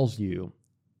someone tells you,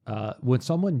 when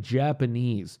someone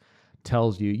Japanese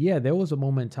tells you, yeah, there was a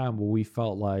moment in time where we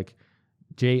felt like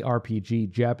JRPG,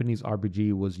 Japanese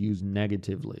RPG, was used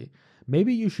negatively,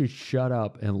 maybe you should shut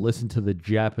up and listen to the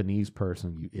Japanese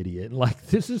person, you idiot. Like,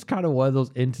 this is kind of one of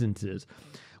those instances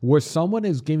where someone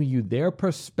is giving you their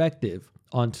perspective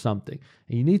on something.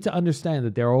 And you need to understand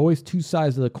that there are always two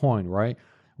sides of the coin, right?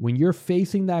 When you're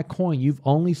facing that coin, you've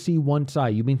only see one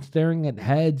side. You've been staring at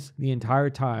heads the entire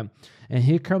time. And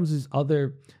here comes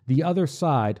the other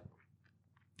side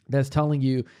that's telling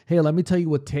you, hey, let me tell you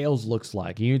what tails looks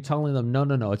like. And you're telling them,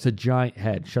 no, it's a giant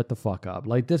head. Shut the fuck up.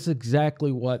 Like, this is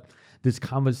exactly what this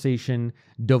conversation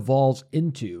devolves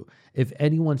into. If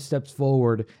anyone steps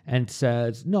forward and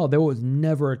says, no, there was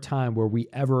never a time where we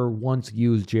ever once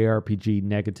used JRPG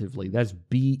negatively, that's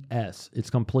BS. It's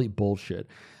complete bullshit.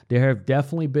 There have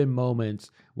definitely been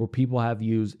moments where people have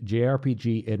used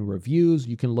JRPG in reviews.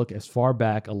 You can look as far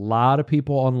back. A lot of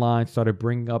people online started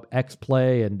bringing up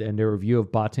X-Play and their review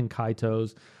of Baten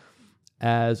Kaitos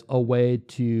as a way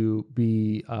to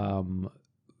be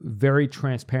very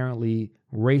transparently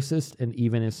racist and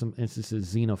even in some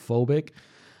instances xenophobic,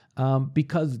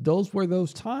 because those were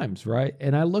those times, right?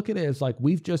 And I look at it as like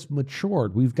we've just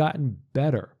matured, we've gotten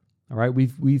better, all right?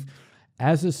 We've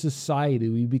as a society,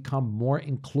 we've become more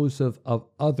inclusive of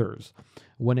others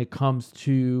when it comes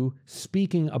to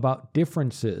speaking about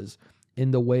differences in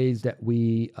the ways that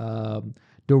we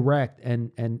direct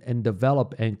and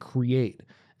develop and create.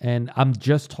 And I'm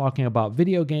just talking about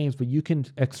video games, but you can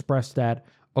express that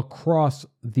across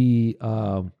the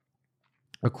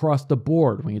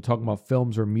board when you're talking about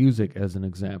films or music, as an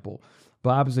example. But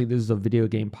obviously, this is a video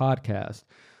game podcast.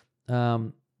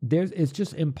 It's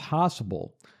just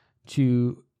impossible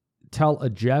to tell a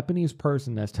Japanese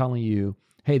person that's telling you,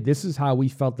 hey, this is how we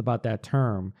felt about that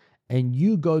term, and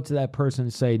you go to that person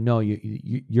and say, no,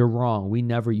 you're wrong. We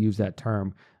never use that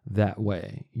term that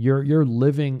way. You're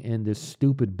living in this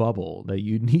stupid bubble that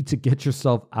you need to get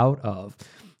yourself out of.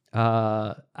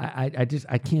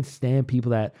 I can't stand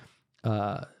people that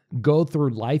go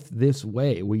through life this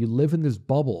way, where you live in this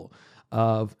bubble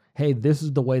of, hey, this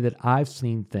is the way that I've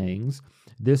seen things.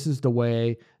 This is the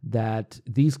way that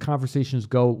these conversations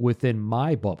go within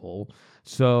my bubble.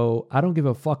 So I don't give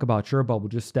a fuck about your bubble.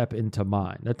 Just step into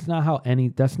mine. That's not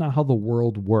how the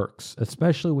world works,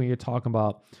 especially when you're talking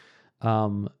about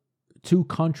two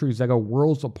countries that are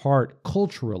worlds apart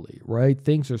culturally, right?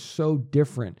 Things are so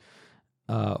different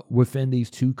within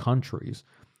these two countries,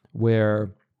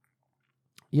 where,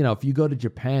 you know, if you go to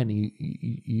Japan,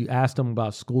 you ask them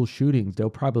about school shootings, they'll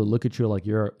probably look at you like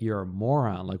you're a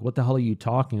moron. Like, what the hell are you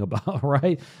talking about,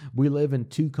 right? We live in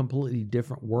two completely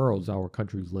different worlds our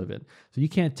countries live in. So you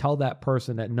can't tell that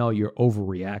person that, no, you're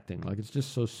overreacting. Like, it's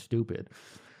just so stupid.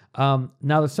 Now,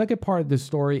 the second part of this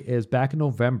story is back in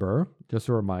November, just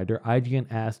a reminder, IGN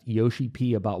asked Yoshi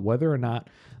P about whether or not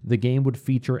the game would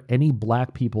feature any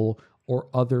black people or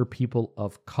other people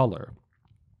of color.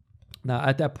 Now,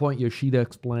 at that point, Yoshida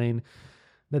explained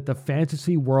that the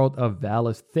fantasy world of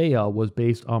Valisthea was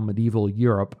based on medieval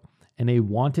Europe, and they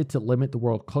wanted to limit the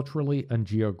world culturally and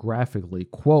geographically.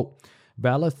 Quote,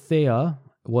 Valisthea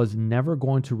was never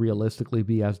going to realistically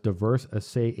be as diverse as,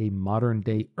 say, a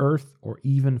modern-day Earth or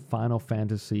even Final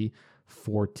Fantasy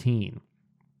XIV,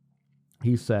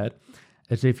 he said,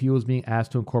 as if he was being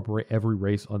asked to incorporate every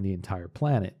race on the entire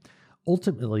planet.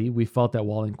 Ultimately, we felt that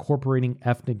while incorporating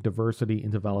ethnic diversity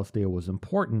into Valisthea was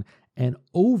important, and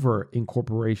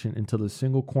over-incorporation into the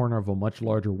single corner of a much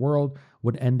larger world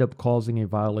would end up causing a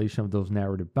violation of those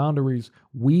narrative boundaries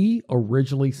we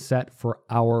originally set for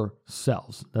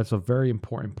ourselves. That's a very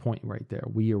important point right there.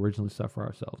 We originally set for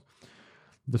ourselves.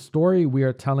 The story we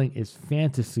are telling is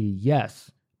fantasy,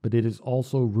 yes, but it is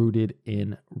also rooted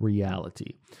in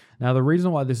reality. Now, the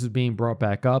reason why this is being brought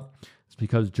back up is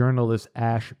because journalist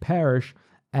Ash Parrish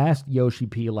asked Yoshi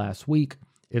P last week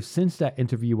if since that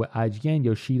interview with IGN,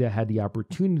 Yoshida had the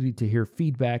opportunity to hear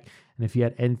feedback and if he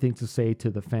had anything to say to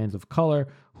the fans of color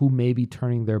who may be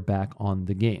turning their back on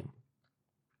the game.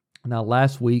 Now,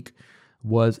 last week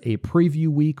was a preview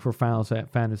week for Final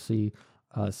Fantasy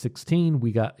 16.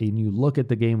 We got a new look at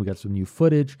the game. We got some new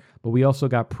footage, but we also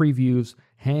got previews,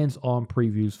 hands-on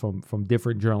previews from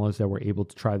different journalists that were able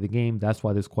to try the game. That's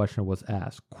why this question was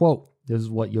asked. Quote, this is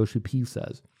what Yoshi P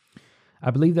says. I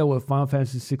believe that with Final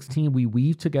Fantasy 16, we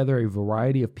weave together a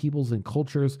variety of peoples and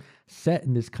cultures set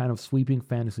in this kind of sweeping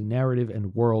fantasy narrative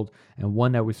and world, and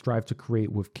one that we strive to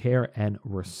create with care and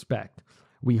respect.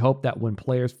 We hope that when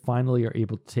players finally are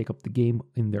able to take up the game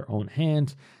in their own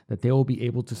hands, that they will be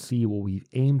able to see what we've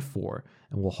aimed for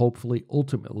and will hopefully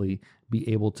ultimately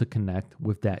be able to connect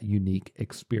with that unique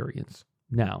experience.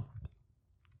 Now,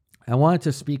 I wanted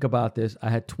to speak about this.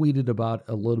 I had tweeted about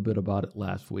a little bit about it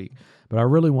last week, but I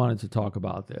really wanted to talk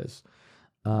about this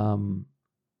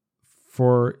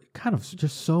for kind of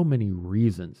just so many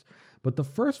reasons. But the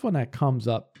first one that comes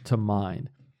up to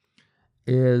mind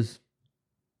is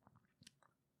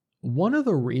one of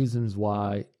the reasons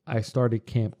why I started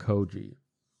Camp Koji.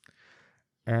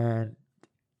 And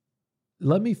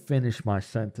let me finish my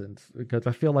sentence because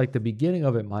I feel like the beginning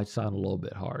of it might sound a little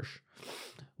bit harsh.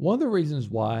 One of the reasons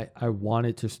why I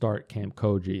wanted to start Camp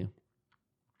Koji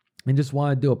and just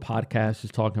want to do a podcast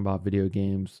just talking about video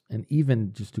games and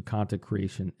even just do content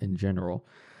creation in general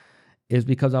is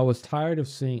because I was tired of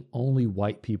seeing only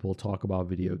white people talk about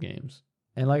video games.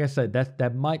 And like I said,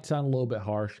 that might sound a little bit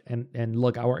harsh. And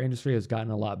look, our industry has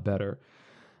gotten a lot better.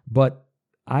 But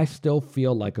I still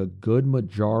feel like a good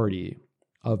majority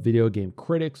of video game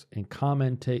critics and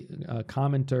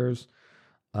commenters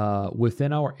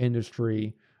within our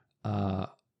industry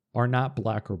are not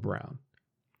black or brown.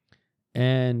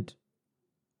 And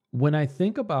when I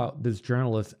think about this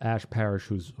journalist, Ash Parrish,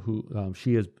 who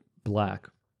she is black,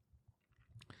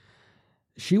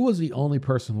 she was the only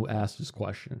person who asked this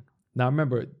question. Now,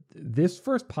 remember, this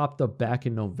first popped up back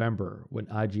in November when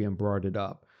IGN brought it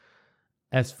up.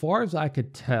 As far as I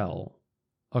could tell,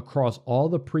 across all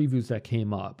the previews that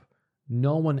came up,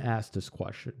 no one asked this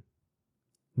question.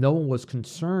 No one was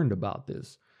concerned about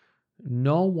this.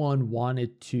 No one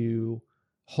wanted to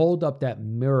hold up that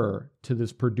mirror to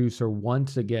this producer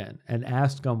once again and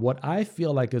ask him what I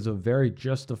feel like is a very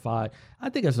justified, I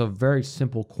think it's a very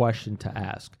simple question to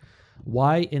ask.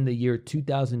 Why in the year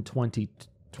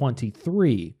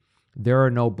 2023 there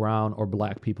are no brown or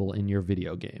black people in your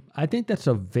video game? I think that's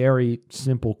a very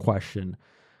simple question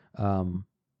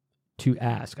to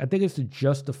ask. I think it's a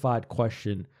justified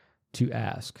question to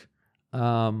ask.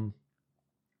 And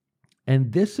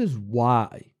this is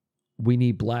why we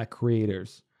need black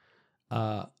creators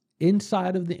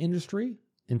inside of the industry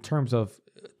in terms of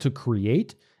to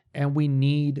create, and we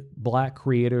need black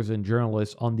creators and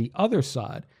journalists on the other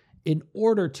side in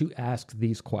order to ask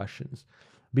these questions.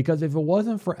 Because if it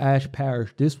wasn't for Ash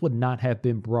Parrish, this would not have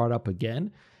been brought up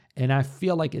again. And I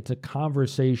feel like it's a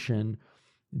conversation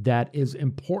that is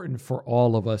important for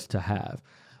all of us to have.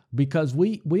 Because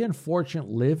we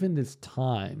unfortunately live in this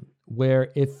time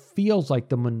where it feels like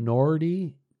the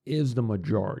minority is the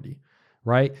majority,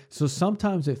 right? So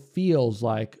sometimes it feels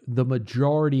like the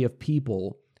majority of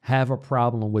people have a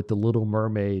problem with The Little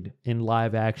Mermaid in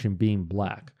live action being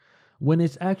black, when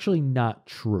it's actually not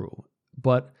true.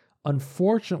 But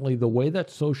unfortunately, the way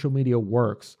that social media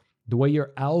works, the way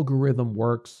your algorithm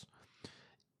works,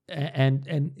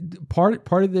 and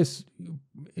part of this,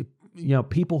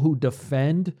 people who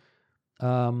defend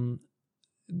The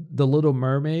Little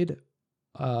Mermaid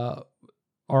are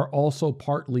also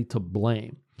partly to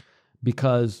blame,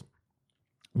 because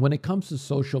when it comes to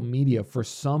social media, for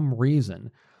some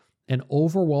reason, an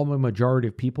overwhelming majority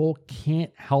of people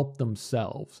can't help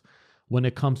themselves when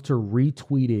it comes to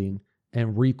retweeting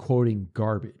and re-quoting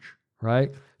garbage,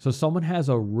 right? So someone has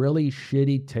a really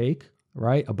shitty take,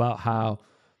 right, about how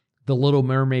The Little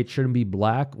Mermaid shouldn't be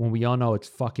black, when we all know it's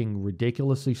fucking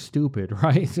ridiculously stupid,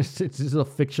 right? It's just a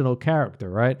fictional character,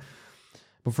 right?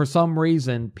 But for some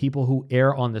reason, people who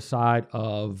err on the side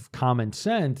of common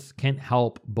sense can't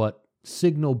help but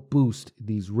signal boost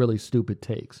these really stupid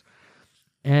takes.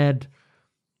 And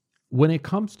when it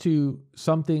comes to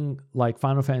something like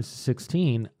Final Fantasy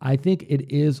 16, I think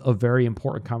it is a very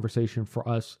important conversation for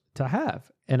us to have.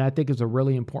 And I think it's a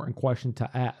really important question to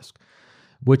ask,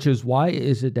 which is, why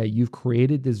is it that you've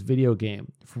created this video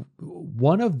game,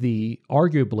 one of the,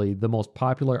 arguably, the most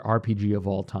popular RPG of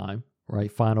all time,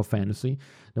 right? Final Fantasy,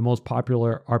 the most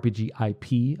popular RPG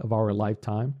IP of our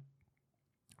lifetime,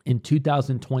 in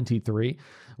 2023,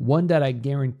 one that I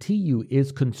guarantee you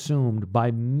is consumed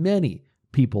by many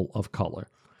people of color.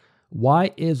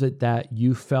 Why is it that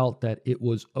you felt that it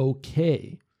was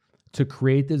okay to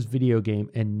create this video game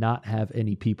and not have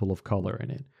any people of color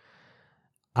in it?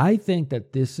 I think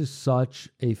that this is such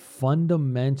a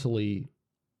fundamentally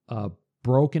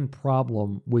broken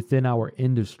problem within our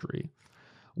industry,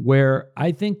 where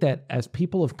I think that as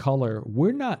people of color,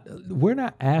 we're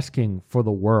not asking for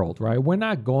the world, right? We're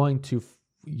not going to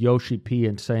Yoshi P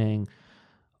and saying,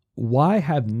 why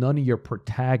have none of your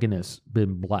protagonists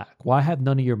been black? Why have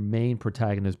none of your main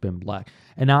protagonists been black?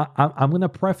 And I'm going to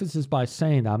preface this by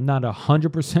saying I'm not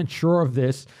 100% sure of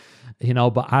this,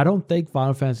 but I don't think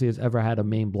Final Fantasy has ever had a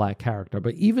main black character.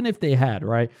 But even if they had,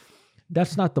 right,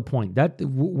 that's not the point. That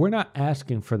we're not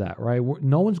asking for that, right?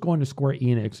 No one's going to Square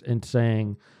Enix and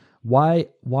saying, why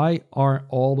aren't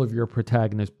all of your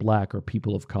protagonists black or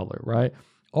people of color, right?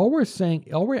 All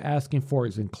we're asking for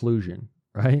is inclusion,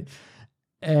 right?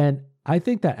 And I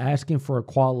think that asking for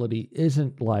equality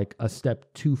isn't like a step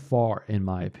too far, in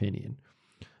my opinion,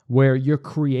 where you're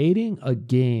creating a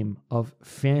game of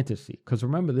fantasy. Because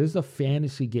remember, this is a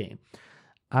fantasy game.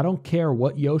 I don't care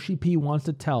what Yoshi P wants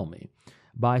to tell me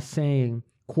by saying,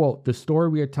 quote, the story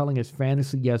we are telling is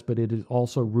fantasy, yes, but it is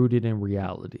also rooted in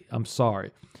reality. I'm sorry.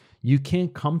 You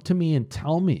can't come to me and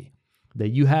tell me that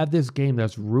you have this game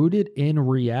that's rooted in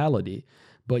reality,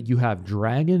 but you have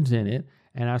dragons in it.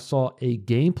 And I saw a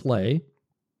gameplay,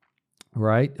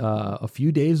 right, a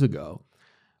few days ago,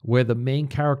 where the main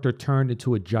character turned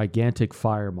into a gigantic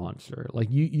fire monster. Like,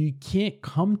 you can't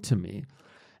come to me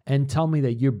and tell me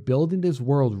that you're building this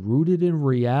world rooted in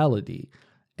reality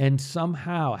and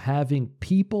somehow having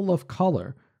people of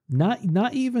color,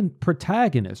 not even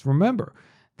protagonists. Remember,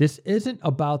 this isn't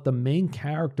about the main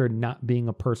character not being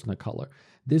a person of color.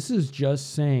 This is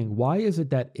just saying, why is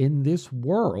it that in this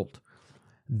world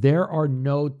there are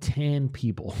no tan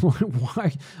people?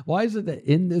 Why is it that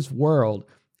in this world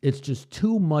it's just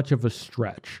too much of a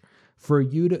stretch for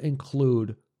you to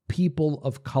include people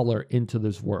of color into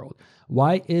this world?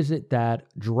 Why is it that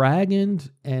dragons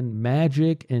and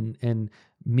magic and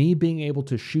me being able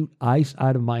to shoot ice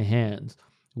out of my hands,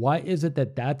 why is it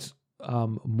that that's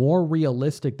more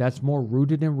realistic, that's more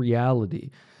rooted in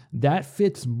reality, that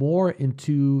fits more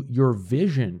into your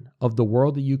vision of the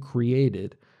world that you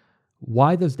created?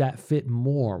 Why does that fit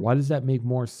more? Why does that make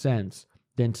more sense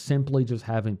than simply just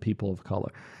having people of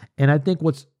color? And I think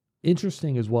what's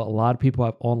interesting is what a lot of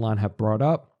people online have brought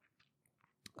up,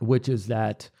 which is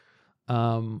that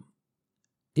in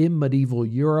medieval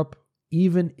Europe,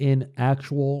 even in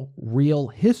actual real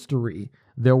history,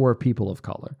 there were people of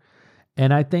color.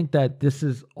 And I think that this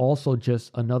is also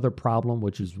just another problem,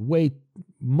 which is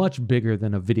much bigger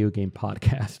than a video game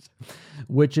podcast,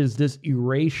 which is this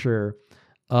erasure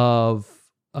of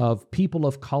people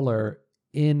of color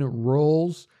in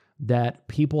roles that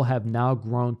people have now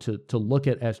grown to look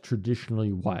at as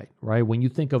traditionally white, right? When you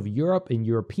think of Europe and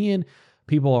European,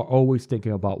 people are always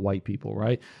thinking about white people,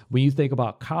 right? When you think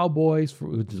about cowboys,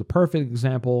 which is a perfect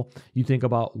example, you think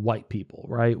about white people,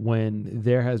 right? When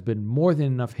there has been more than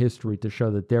enough history to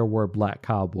show that there were black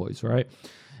cowboys, right?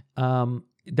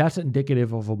 That's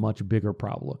indicative of a much bigger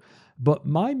problem. But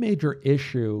my major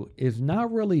issue is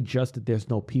not really just that there's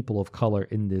no people of color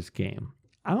in this game.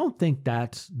 I don't think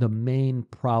that's the main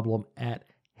problem at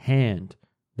hand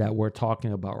that we're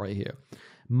talking about right here.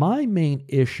 My main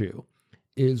issue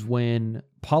is when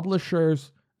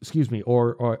publishers,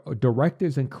 or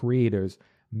directors and creators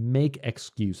make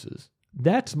excuses.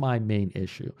 That's my main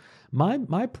issue.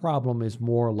 My problem is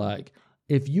more like,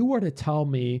 if you were to tell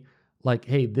me, like,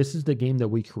 hey, this is the game that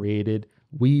we created,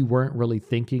 we weren't really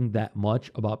thinking that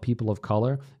much about people of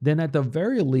color, then at the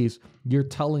very least, you're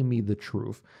telling me the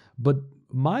truth. But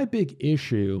my big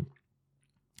issue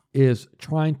is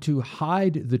trying to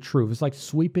hide the truth. It's like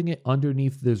sweeping it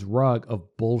underneath this rug of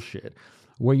bullshit,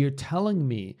 where you're telling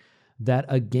me that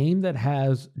a game that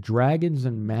has dragons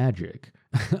and magic,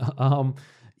 and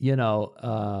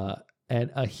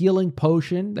a healing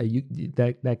potion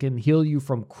that can heal you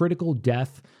from critical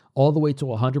death all the way to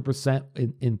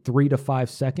 100% in 3 to 5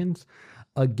 seconds,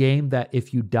 a game that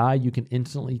if you die, you can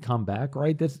instantly come back,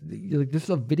 right? This is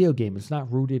a video game. It's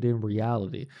not rooted in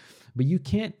reality. But you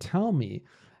can't tell me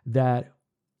that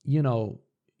you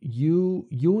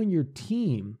and your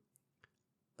team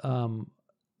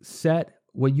set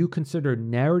what you consider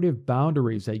narrative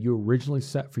boundaries that you originally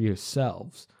set for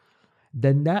yourselves,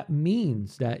 then that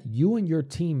means that you and your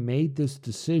team made this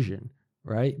decision,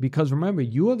 right? Because remember,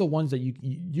 you are the ones that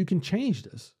you can change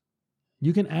this.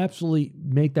 You can absolutely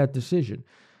make that decision.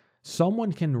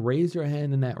 Someone can raise their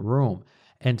hand in that room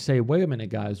and say, wait a minute,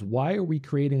 guys, why are we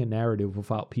creating a narrative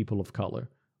without people of color?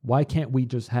 Why can't we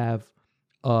just have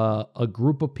a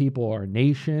group of people or a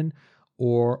nation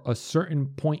or a certain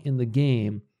point in the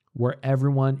game where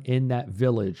everyone in that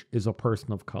village is a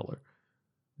person of color?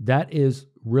 That is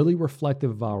really reflective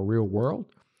of our real world.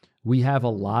 We have a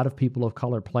lot of people of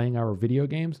color playing our video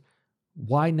games.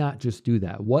 Why not just do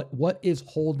that? What is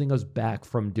holding us back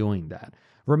from doing that?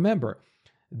 Remember,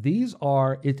 it's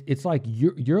like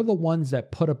you're the ones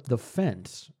that put up the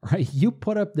fence, right? You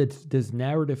put up this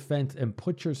narrative fence and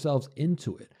put yourselves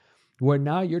into it, where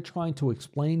now you're trying to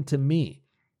explain to me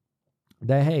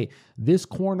that, hey, this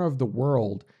corner of the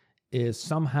world is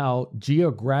somehow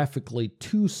geographically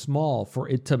too small for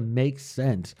it to make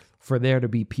sense for there to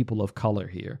be people of color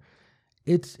here.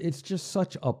 It's just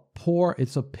such a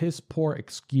piss poor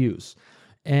excuse.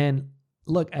 And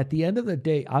look, at the end of the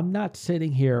day, I'm not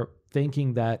sitting here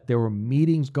thinking that there were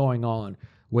meetings going on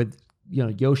with,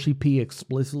 Yoshi P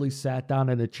explicitly sat down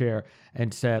in a chair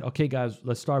and said, okay, guys,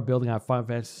 let's start building our Final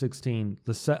Fantasy 16.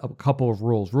 Let's set a couple of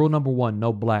rules. Rule number 1,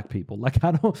 no black people. Like,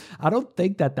 I don't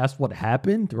think that that's what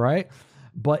happened, right?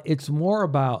 But it's more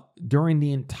about during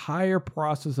the entire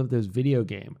process of this video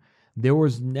game, there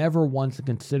was never once a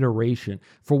consideration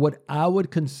for what I would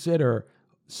consider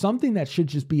something that should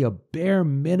just be a bare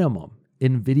minimum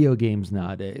in video games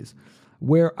nowadays,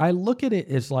 where I look at it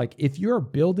as like, if you're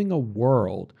building a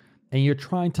world and you're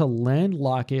trying to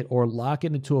landlock it or lock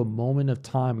it into a moment of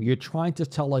time, you're trying to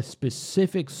tell a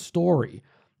specific story,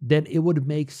 then it would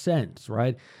make sense,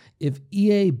 right? If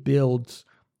EA builds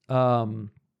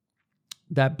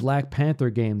that Black Panther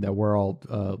game that we're all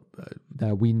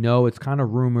that we know, it's kind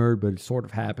of rumored, but it's sort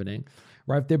of happening,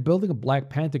 right? If they're building a Black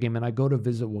Panther game and I go to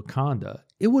visit Wakanda,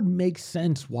 it would make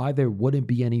sense why there wouldn't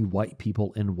be any white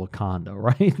people in Wakanda,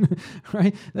 right?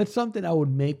 Right? That's something that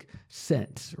would make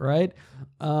sense, right?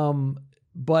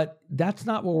 But that's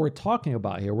not what we're talking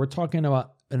about here. We're talking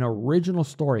about an original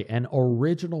story, an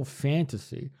original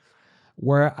fantasy,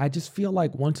 where I just feel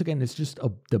like, once again, it's just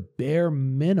the bare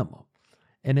minimum.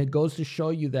 And it goes to show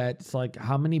you that it's like,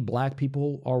 how many black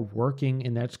people are working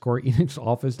in that Square Enix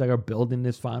office that are building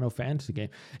this Final Fantasy game?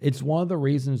 It's one of the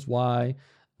reasons why,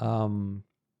 who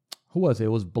was it? It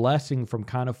was Blessing from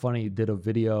Kind of Funny did a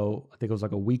video, I think it was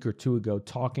like a week or two ago,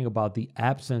 talking about the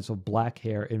absence of black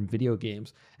hair in video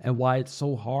games and why it's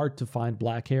so hard to find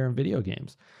black hair in video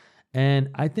games. And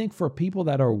I think for people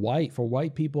that are white, for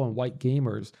white people and white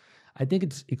gamers, I think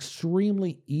it's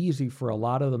extremely easy for a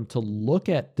lot of them to look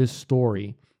at this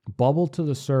story, bubble to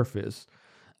the surface,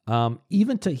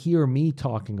 even to hear me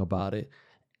talking about it,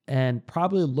 and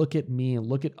probably look at me and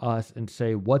look at us and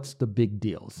say, what's the big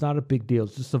deal? It's not a big deal.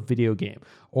 It's just a video game.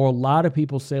 Or a lot of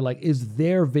people say, like, is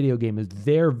their video game, is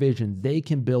their vision. They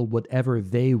can build whatever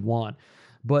they want.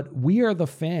 But we are the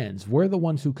fans. We're the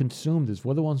ones who consume this.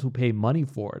 We're the ones who pay money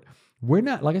for it. We're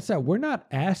not, like I said, we're not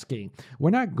asking.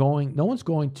 We're not going, no one's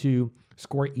going to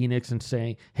Square Enix and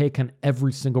saying, hey, can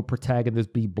every single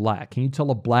protagonist be black? Can you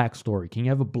tell a black story? Can you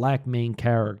have a black main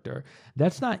character?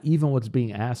 That's not even what's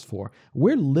being asked for.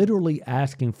 We're literally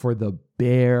asking for the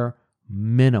bare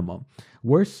minimum.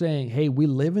 We're saying, hey, we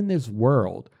live in this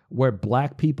world where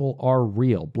black people are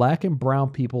real. Black and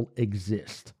brown people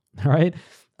exist, all right?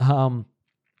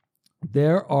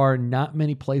 There are not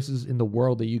many places in the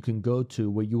world that you can go to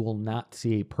where you will not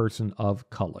see a person of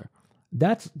color.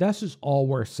 That's just all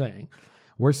we're saying.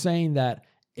 We're saying that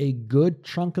a good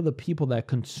chunk of the people that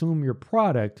consume your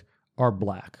product are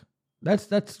black.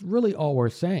 That's really all we're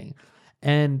saying.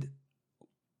 And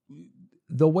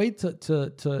the way to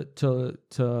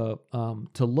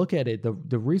look at it,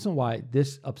 the reason why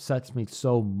this upsets me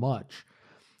so much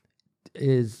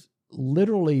is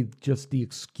literally just the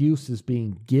excuses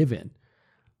being given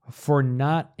for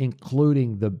not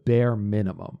including the bare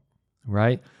minimum,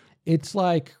 right? It's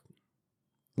like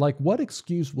what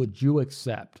excuse would you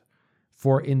accept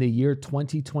for in the year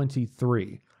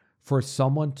 2023 for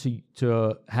someone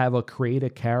to create a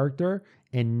character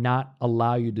and not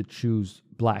allow you to choose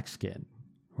black skin,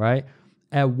 right?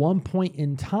 At one point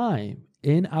in time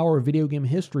in our video game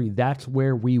history, that's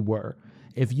where we were.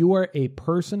 If you are a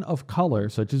person of color,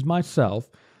 such as myself,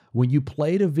 when you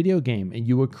played a video game and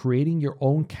you were creating your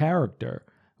own character,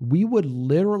 we would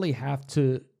literally have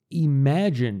to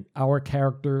imagine our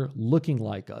character looking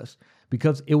like us,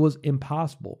 because it was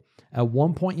impossible. At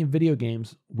one point in video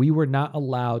games, we were not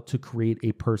allowed to create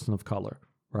a person of color,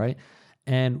 right?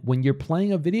 And when you're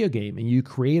playing a video game and you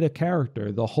create a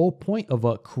character, the whole point of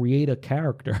a create a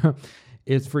character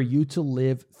is for you to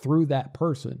live through that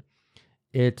person.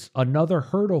 It's another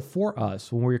hurdle for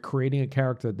us when we're creating a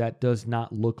character that does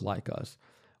not look like us.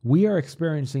 We are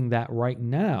experiencing that right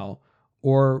now,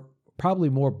 or probably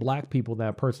more black people than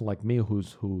a person like me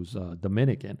who's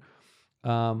Dominican.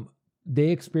 They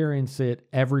experience it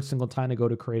every single time they go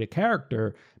to create a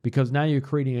character, because now you're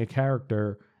creating a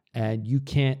character and you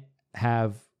can't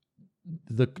have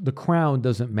the crown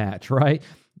doesn't match, right?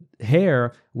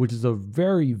 Hair, which is a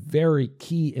very, very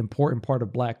key, important part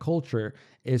of black culture,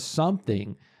 is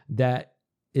something that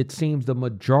it seems the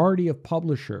majority of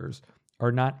publishers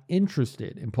are not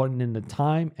interested in putting in the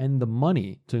time and the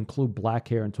money to include black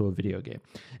hair into a video game.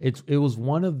 It was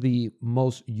one of the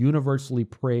most universally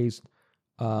praised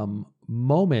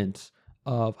moments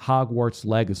of Hogwarts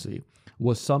Legacy,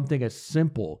 was something as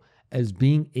simple as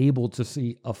being able to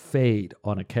see a fade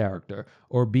on a character,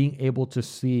 or being able to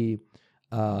see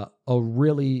a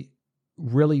really,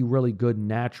 really, really good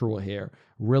natural hair,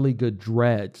 really good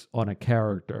dreads on a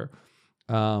character,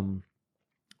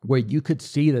 where you could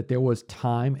see that there was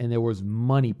time and there was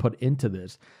money put into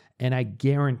this. And I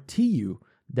guarantee you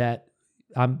that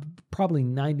I'm probably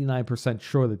 99%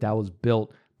 sure that that was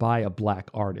built by a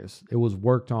black artist. It was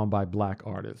worked on by black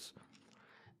artists.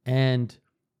 And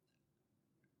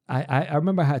I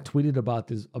remember I had tweeted about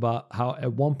this, about how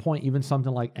at one point, even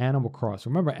something like Animal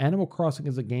Crossing. Remember, Animal Crossing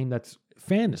is a game that's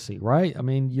fantasy, right? I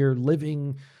mean, you're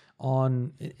living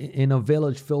in a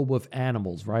village filled with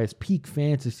animals, right? It's peak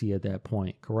fantasy at that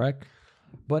point, correct?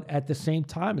 But at the same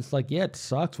time, it's like, yeah, it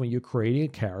sucks when you're creating a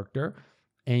character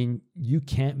and you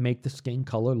can't make the skin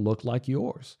color look like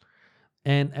yours.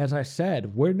 And as I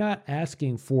said, we're not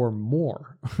asking for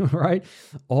more, right?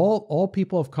 All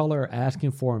people of color are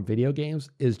asking for in video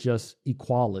games is just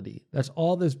equality. That's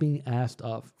all that's being asked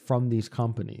of from these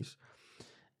companies.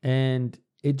 And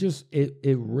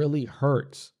it really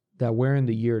hurts that we're in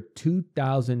the year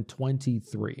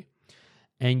 2023.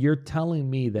 And you're telling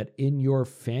me that in your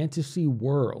fantasy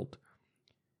world,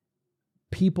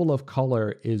 people of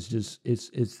color is just,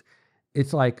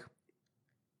 it's like,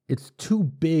 it's too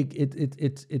big.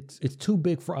 It's too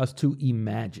big for us to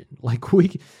imagine. Like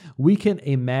we can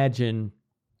imagine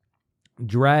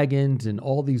dragons and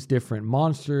all these different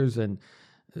monsters and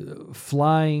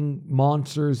flying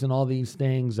monsters and all these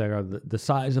things that are the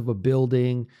size of a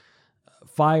building,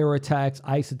 fire attacks,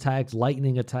 ice attacks,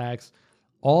 lightning attacks,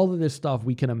 all of this stuff.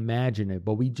 We can imagine it,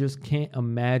 but we just can't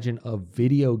imagine a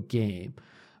video game,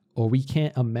 or we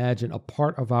can't imagine a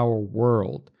part of our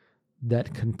world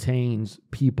that contains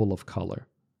people of color.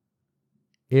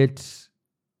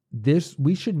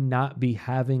 We should not be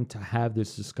having to have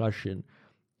this discussion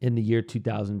in the year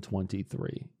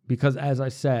 2023, because as I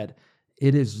said,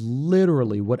 it is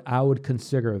literally what I would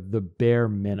consider the bare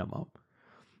minimum.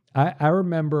 I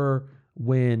remember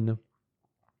when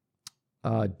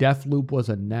Deathloop was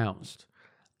announced,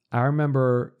 I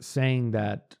remember saying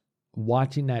that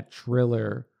watching that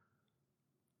trailer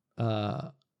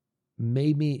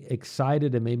made me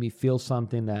excited and made me feel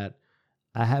something that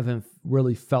I haven't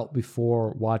really felt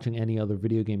before watching any other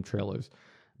video game trailers,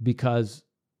 because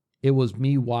it was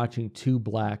me watching two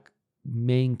black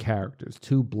main characters,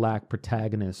 two black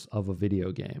protagonists of a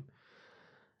video game.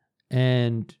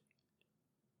 And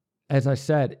as I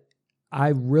said, I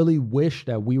really wish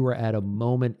that we were at a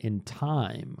moment in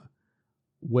time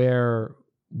where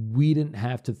we didn't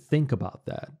have to think about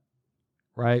that,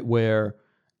 right? Where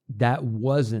that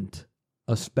wasn't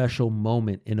a special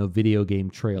moment in a video game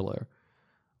trailer,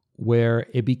 where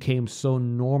it became so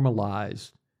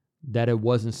normalized that it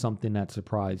wasn't something that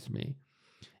surprised me.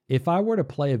 If I were to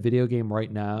play a video game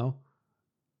right now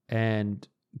and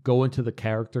go into the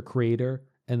character creator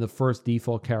and the first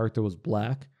default character was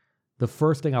black, the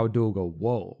first thing I would do would go,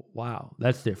 whoa, wow,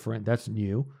 that's different, that's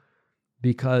new.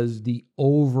 Because the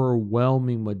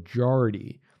overwhelming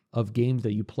majority of games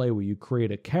that you play where you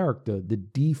create a character, the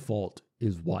default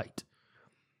is white.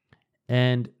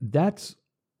 And that's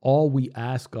all we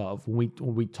ask of when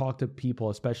we talk to people,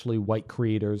 especially white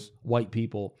creators, white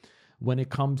people. When it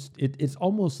comes, it's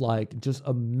almost like just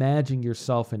imagine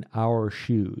yourself in our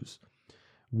shoes,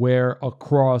 where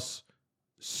across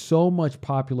so much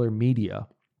popular media,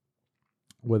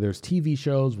 whether it's TV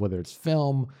shows, whether it's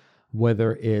film,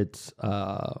 whether it's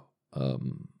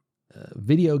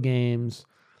video games,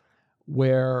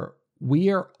 where we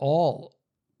are all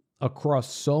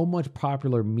across so much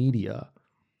popular media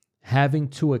having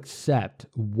to accept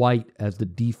white as the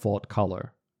default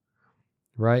color,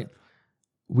 right?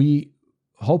 we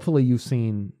hopefully you've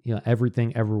seen,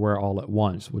 Everything Everywhere All at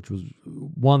Once, which was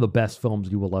one of the best films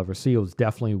you will ever see. It was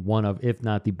definitely one of, if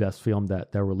not the best film that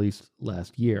released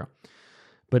last year.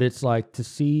 But it's like to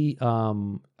see,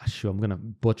 I'm going to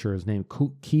butcher his name,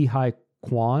 Ki Hai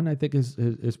Kwan, I think is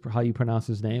how you pronounce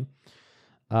his name.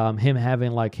 Him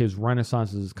having like his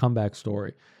renaissance, his comeback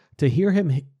story. To hear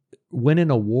him win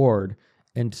an award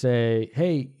and say,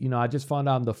 hey, I just found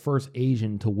out I'm the first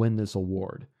Asian to win this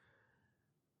award.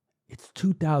 It's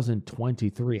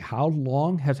 2023. How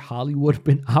long has Hollywood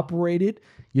been operated?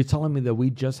 You're telling me that we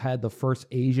just had the first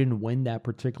Asian win that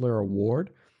particular award?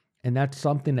 And that's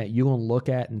something that you can look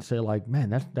at and say, like, man,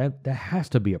 that has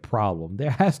to be a problem.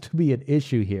 There has to be an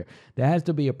issue here. There has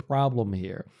to be a problem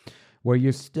here where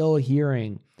you're still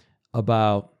hearing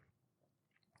about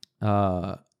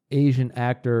Asian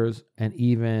actors and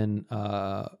even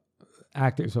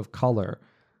actors of color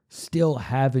still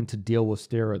having to deal with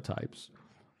stereotypes.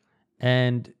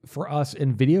 And for us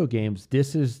in video games,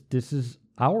 this is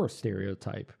our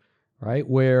stereotype, right?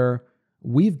 Where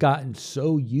we've gotten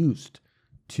so used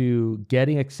to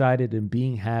getting excited and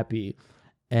being happy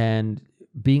and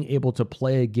being able to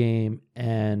play a game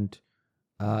and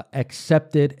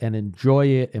accept it and enjoy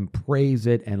it and praise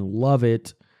it and love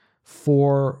it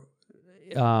for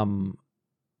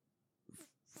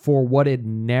what it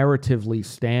narratively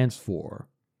stands for,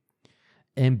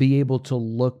 and be able to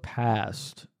look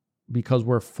past, because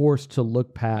we're forced to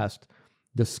look past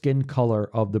the skin color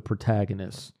of the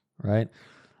protagonist, right?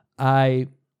 I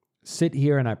sit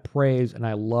here and I praise and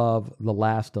I love The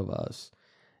Last of Us,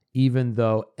 even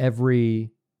though I'll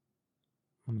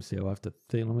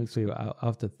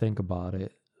have to think about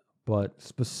it. But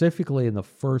specifically in the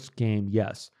first game,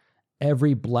 yes,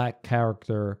 every black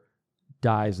character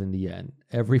dies in the end.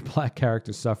 Every black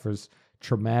character suffers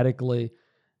traumatically.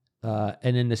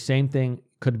 And then the same thing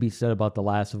could be said about The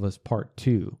Last of Us Part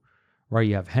 2, right?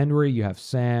 You have Henry, you have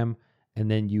Sam, and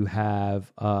then you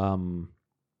have, I'm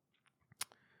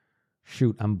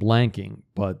blanking,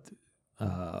 but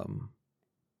I'm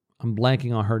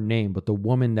blanking on her name, but the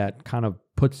woman that kind of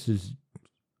puts his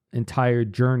entire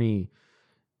journey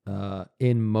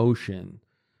in motion.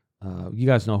 You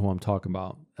guys know who I'm talking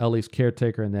about. Ellie's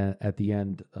caretaker, and then at the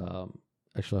end,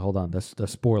 actually, hold on, that's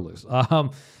spoilers.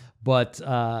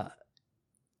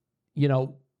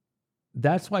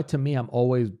 That's why to me, I'm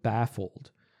always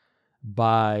baffled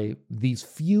by these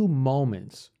few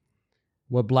moments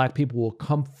where black people will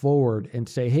come forward and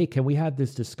say, hey, can we have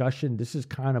this discussion? This is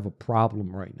kind of a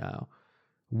problem right now.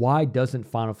 Why doesn't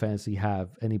Final Fantasy have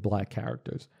any black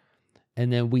characters?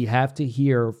 And then we have to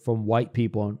hear from white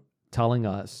people telling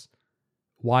us,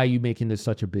 why are you making this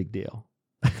such a big deal?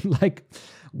 Like,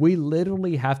 we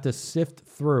literally have to sift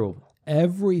through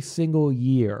every single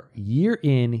year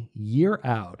in, year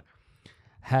out,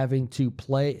 having to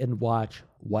play and watch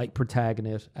white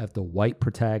protagonist after white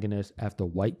protagonist after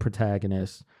white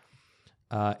protagonist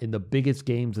in the biggest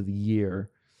games of the year,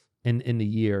 in the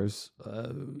years,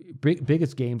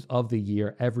 biggest games of the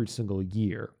year every single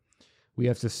year. We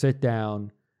have to sit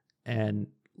down and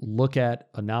look at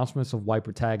announcements of white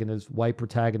protagonists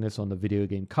on the video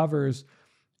game covers,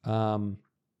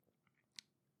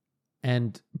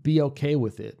 and be okay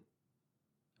with it,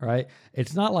 right?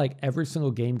 It's not like every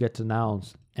single game gets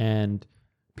announced and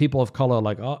people of color are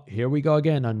like, oh, here we go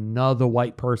again, another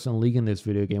white person leading this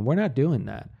video game. We're not doing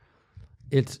that.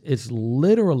 It's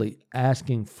literally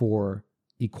asking for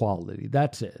equality.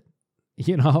 That's it.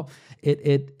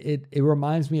 It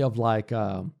reminds me of like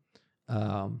the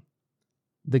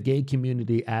gay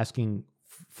community asking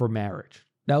for marriage.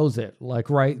 That was it. Like,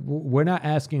 right? We're not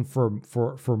asking for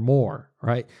more,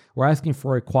 right? We're asking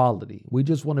for equality. We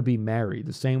just want to be married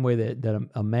the same way that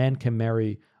a man can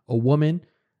marry a woman.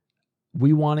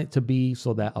 We want it to be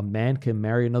so that a man can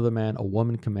marry another man, a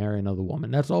woman can marry another woman.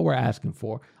 That's all we're asking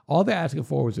for. All they're asking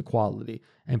for is equality.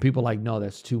 And people are like, no,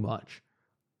 that's too much.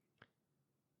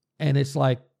 And it's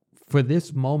like, for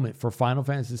this moment, for Final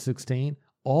Fantasy 16,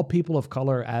 all people of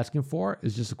color are asking for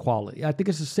is just equality. I think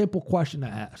it's a simple question to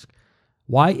ask.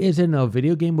 Why isn't a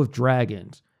video game with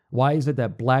dragons? Why is it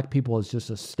that black people is just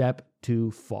a step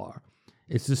too far?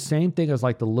 It's the same thing as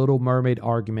like the Little Mermaid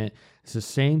argument. It's the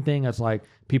same thing as like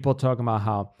people talking about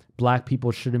how black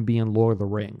people shouldn't be in Lord of the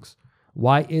Rings.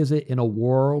 Why is it in a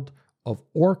world of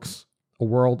orcs, a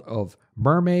world of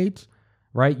mermaids,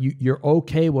 right? You're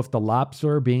okay with the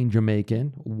lobster being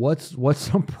Jamaican. What's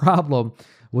some problem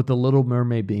with the Little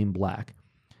Mermaid being black?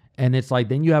 And it's like,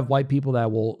 then you have white people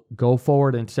that will go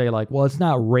forward and say like, well, it's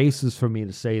not racist for me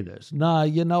to say this. Nah,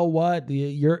 you know what?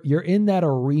 You're in that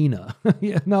arena.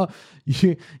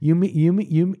 You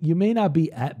may not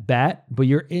be at bat, but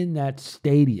you're in that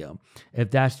stadium. If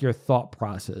that's your thought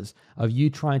process of you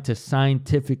trying to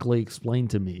scientifically explain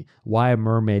to me why a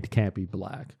mermaid can't be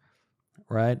black,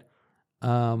 right?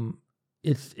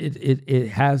 It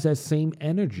has that same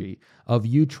energy of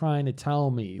you trying to tell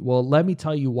me, well, let me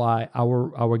tell you why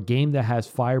our game that has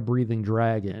fire-breathing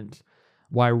dragons,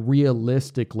 why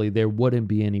realistically there wouldn't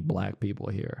be any black people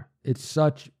here. It's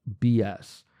such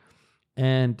BS.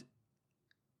 And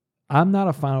I'm not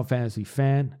a Final Fantasy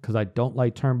fan because I don't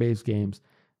like turn-based games.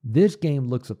 This game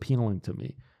looks appealing to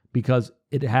me because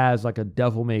it has like a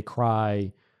Devil May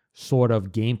Cry sort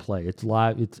of gameplay. It's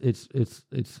live.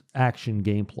 It's action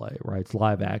gameplay, right? It's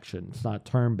live action. It's not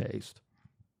turn-based.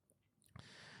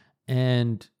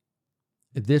 And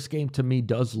this game to me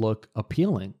does look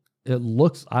appealing.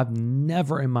 I've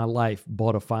never in my life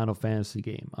bought a Final Fantasy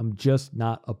game. I'm just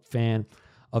not a fan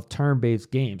of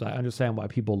turn-based games. I understand why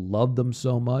people love them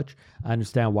so much. I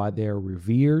understand why they're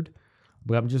revered,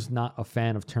 but I'm just not a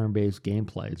fan of turn-based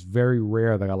gameplay. It's very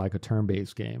rare that I like a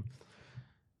turn-based game.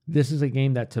 This is a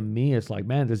game that to me is like,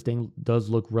 man, this thing does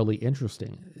look really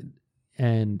interesting.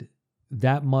 And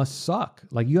that must suck.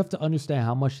 Like, you have to understand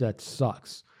how much that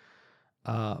sucks.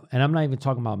 And I'm not even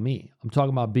talking about me. I'm talking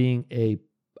about being a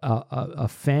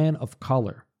fan of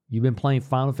color. You've been playing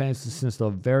Final Fantasy since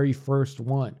the very first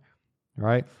one,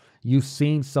 right? You've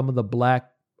seen some of the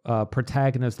black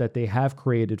protagonists that they have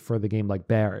created for the game, like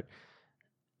Barret.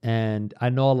 And I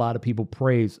know a lot of people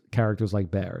praise characters like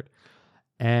Barret.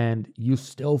 And you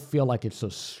still feel like it's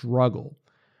a struggle,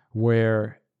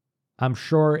 where I'm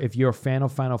sure if you're a fan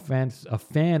of Final Fantasy,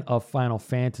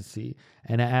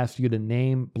 and I ask you to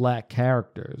name black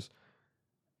characters,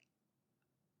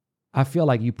 I feel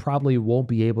like you probably won't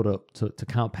be able to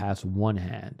count past one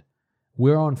hand.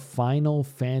 We're on Final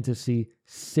Fantasy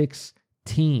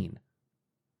 16.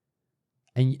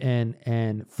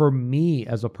 And for me,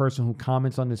 as a person who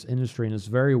comments on this industry and is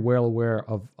very well aware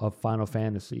of Final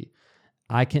Fantasy,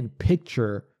 I can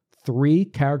picture 3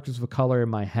 characters of color in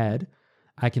my head.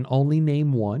 I can only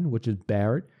name one, which is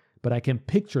Barret, but I can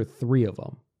picture 3 of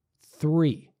them.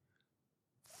 3.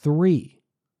 3.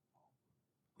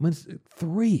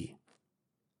 3.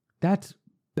 That's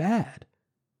bad.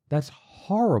 That's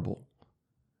horrible.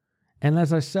 And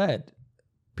as I said,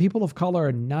 people of color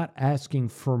are not asking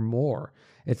for more.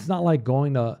 It's not like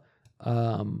going to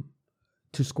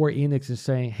Square Enix and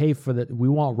saying, hey, we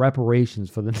want reparations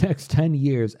for the next 10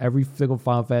 years. Every single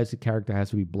Final Fantasy character has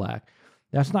to be black.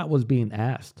 That's not what's being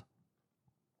asked.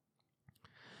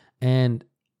 And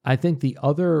I think the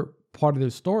other part of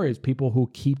this story is people who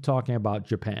keep talking about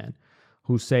Japan,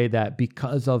 who say that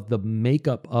because of the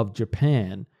makeup of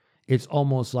Japan, it's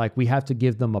almost like we have to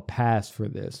give them a pass for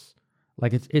this.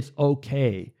 Like it's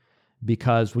okay,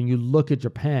 because when you look at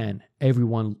Japan,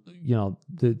 everyone,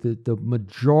 the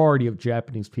majority of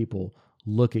Japanese people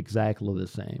look exactly the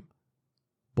same.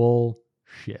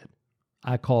 Bullshit.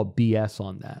 I call BS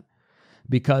on that.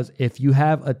 Because if you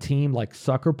have a team like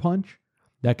Sucker Punch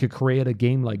that could create a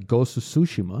game like Ghost of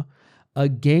Tsushima, a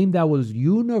game that was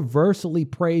universally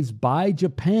praised by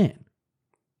Japan,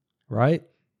 right?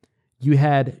 You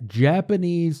had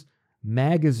Japanese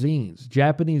magazines,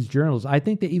 Japanese journals. I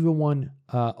think they even won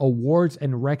awards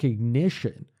and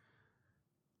recognition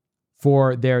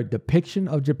for their depiction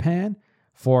of Japan,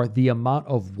 for the amount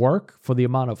of work, for the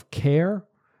amount of care,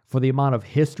 for the amount of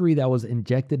history that was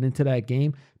injected into that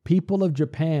game. People of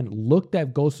Japan looked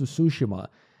at Ghost of Tsushima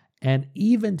and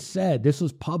even said, this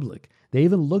was public, they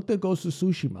even looked at Ghost of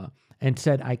Tsushima and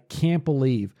said, I can't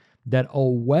believe that a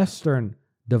Western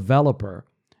developer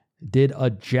did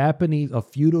a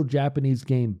feudal Japanese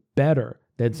game better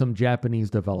than some Japanese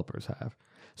developers have.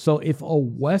 So if a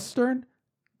Western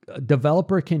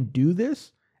developer can do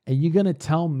this, and you're going to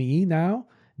tell me now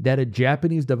that a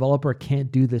Japanese developer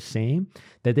can't do the same,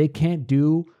 that they can't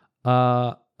do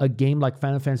a game like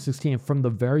Final Fantasy 16 from the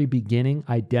very beginning,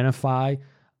 identify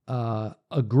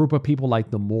a group of people like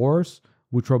the Moors,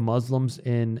 which were Muslims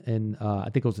in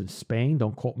I think it was in Spain.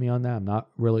 Don't quote me on that. I'm not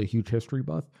really a huge history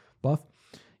buff.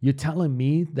 You're telling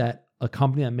me that a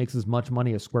company that makes as much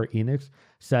money as Square Enix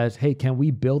says, hey, can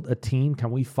we build a team? Can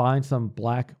we find some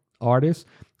black artists?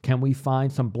 Can we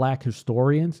find some black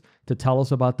historians to tell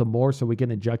us about the Moors so we can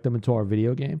inject them into our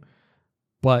video game?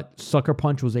 But Sucker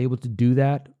Punch was able to do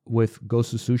that with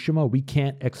Ghost of Tsushima. We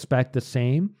can't expect the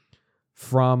same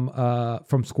from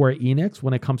Square Enix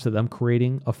when it comes to them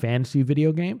creating a fantasy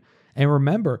video game. And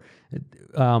remember,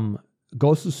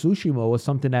 Ghost of Tsushima was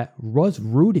something that was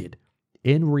rooted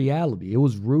in reality. It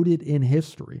was rooted in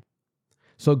history.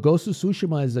 So Ghost of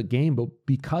Tsushima is a game, but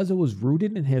because it was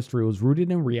rooted in history, it was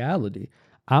rooted in reality.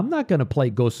 I'm not going to play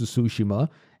Ghost of Tsushima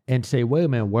and say, wait a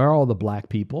minute, where are all the black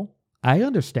people? I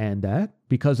understand that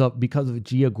because of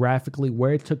geographically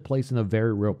where it took place in a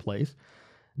very real place.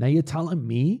 Now you're telling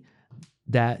me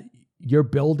that you're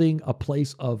building a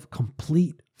place of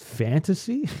complete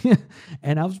fantasy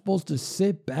and I'm supposed to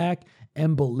sit back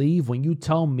and believe when you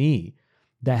tell me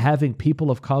that having people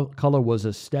of color was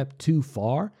a step too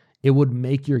far, it would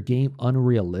make your game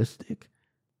unrealistic?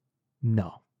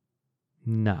 No,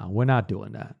 we're not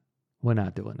doing that. We're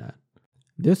not doing that.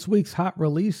 This week's hot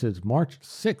releases, March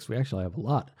 6th, we actually have a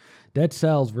lot. Dead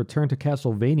Cells Return to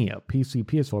Castlevania, PC,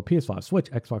 PS4, PS5, Switch,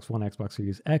 Xbox One, Xbox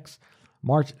Series X.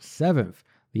 March 7th,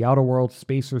 The Outer Worlds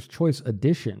Spacer's Choice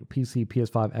Edition, PC,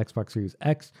 PS5, Xbox Series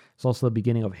X. It's also the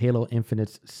beginning of Halo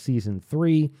Infinite's Season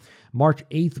 3. March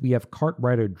 8th, we have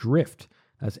Kartrider Drift.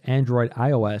 That's Android,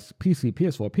 iOS, PC,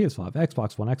 PS4, PS5,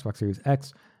 Xbox One, Xbox Series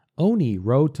X. Oni,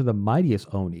 Road to the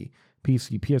Mightiest Oni,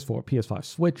 PC, PS4, PS5,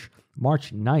 Switch.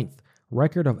 March 9th,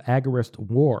 Record of Agarist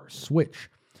War, Switch.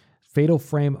 Fatal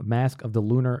Frame Mask of the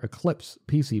Lunar Eclipse,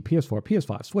 PC, PS4,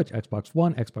 PS5, Switch, Xbox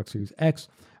One, Xbox Series X.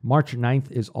 March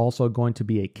 9th is also going to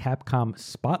be a Capcom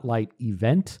Spotlight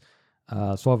event,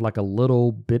 sort of like a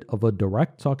little bit of a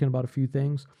direct talking about a few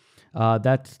things.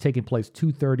 That's taking place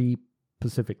 2:30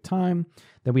 Pacific time.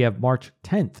 Then we have March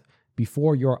 10th,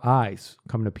 Before Your Eyes,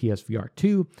 coming to PSVR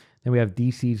 2. Then we have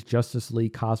DC's Justice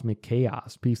League Cosmic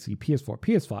Chaos, PC, PS4,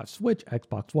 PS5, Switch,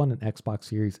 Xbox One, and Xbox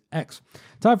Series X.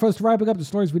 Time for us to wrap up the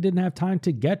stories we didn't have time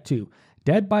to get to.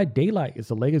 Dead by Daylight is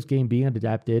the latest game being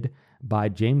adapted by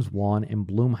James Wan and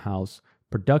Blumhouse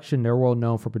Production. They're well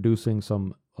known for producing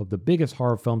some of the biggest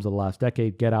horror films of the last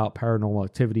decade: Get Out, Paranormal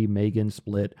Activity, Megan,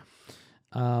 Split.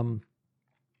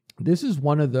 This is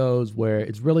one of those where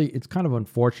it's kind of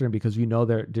unfortunate because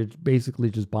they're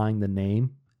basically just buying the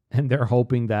name and they're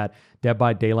hoping that Dead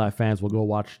by Daylight fans will go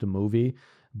watch the movie.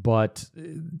 But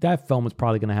that film is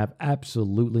probably going to have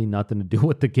absolutely nothing to do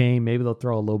with the game. Maybe they'll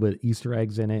throw a little bit of Easter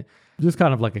eggs in it. Just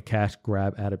kind of like a cash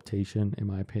grab adaptation, in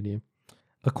my opinion.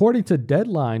 According to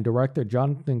Deadline, director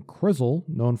Jonathan Kryzal,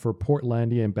 known for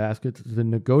Portlandia and Baskets, is in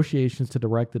negotiations to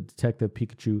direct the Detective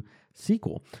Pikachu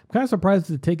sequel. I'm kind of surprised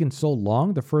it's taken so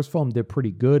long. The first film did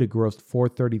pretty good. It grossed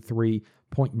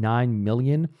 $433.9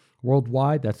 million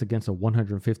worldwide. That's against a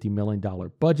 $150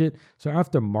 million budget. So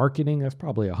after marketing, that's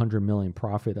probably $100 million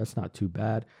profit. That's not too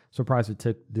bad. Surprised it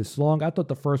took this long. I thought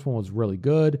the first one was really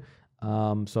good.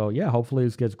 So yeah, hopefully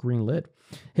this gets greenlit.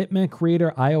 Hitman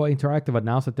creator IO Interactive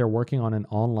announced that they're working on an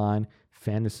online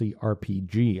fantasy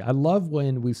RPG. I love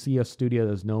when we see a studio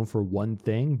that's known for one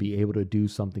thing be able to do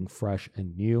something fresh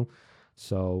and new.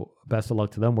 So best of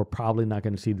luck to them. We're probably not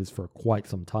going to see this for quite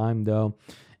some time though.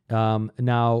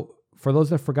 Now, for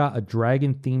those that forgot, a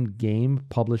dragon-themed game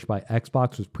published by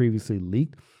Xbox was previously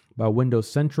leaked by Windows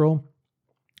Central.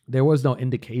 There was no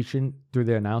indication through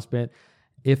their announcement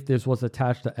if this was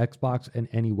attached to Xbox in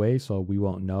any way, so we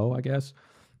won't know, I guess.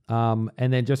 And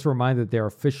then just a reminder that their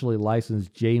officially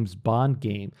licensed James Bond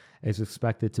game is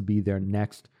expected to be their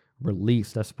next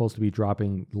release. That's supposed to be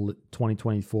dropping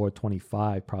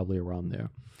 2024-25, probably around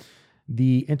there.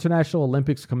 The International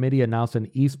Olympics Committee announced an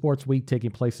esports week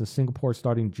taking place in Singapore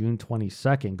starting June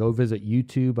 22nd. Go visit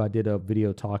YouTube. I did a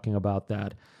video talking about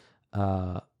that.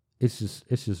 It's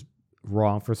just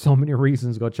wrong for so many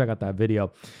reasons. Go check out that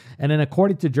video. And then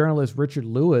according to journalist Richard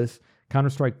Lewis,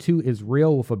 Counter-Strike 2 is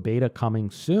real with a beta coming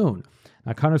soon.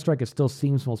 Now, Counter-Strike is still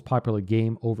Steam's most popular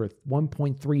game. Over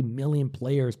 1.3 million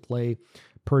players play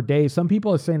per day. Some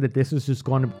people are saying that this is just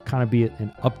going to kind of be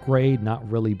an upgrade, not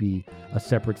really be a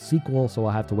separate sequel, so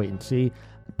I'll have to wait and see.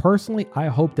 Personally, I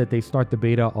hope that they start the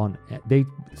beta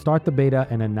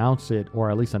and announce it, or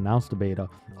at least announce the beta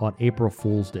on April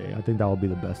Fool's Day. I think that would be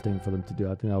the best thing for them to do.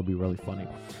 I think that would be really funny.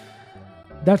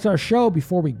 That's our show.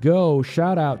 Before we go,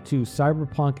 shout out to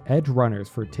Cyberpunk Edge Runners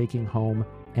for taking home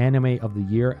Anime of the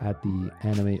Year at the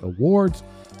Anime Awards.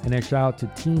 And then shout out to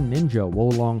Team Ninja.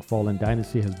 Wolong Fallen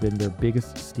Dynasty has been their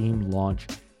biggest Steam launch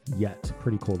yet.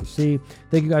 Pretty cool to see.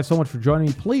 Thank you guys so much for joining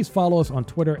me. Please follow us on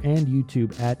Twitter and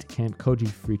YouTube at Camp Koji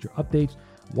for future updates.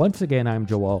 Once again, I'm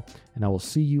Joel, and I will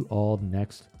see you all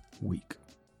next week.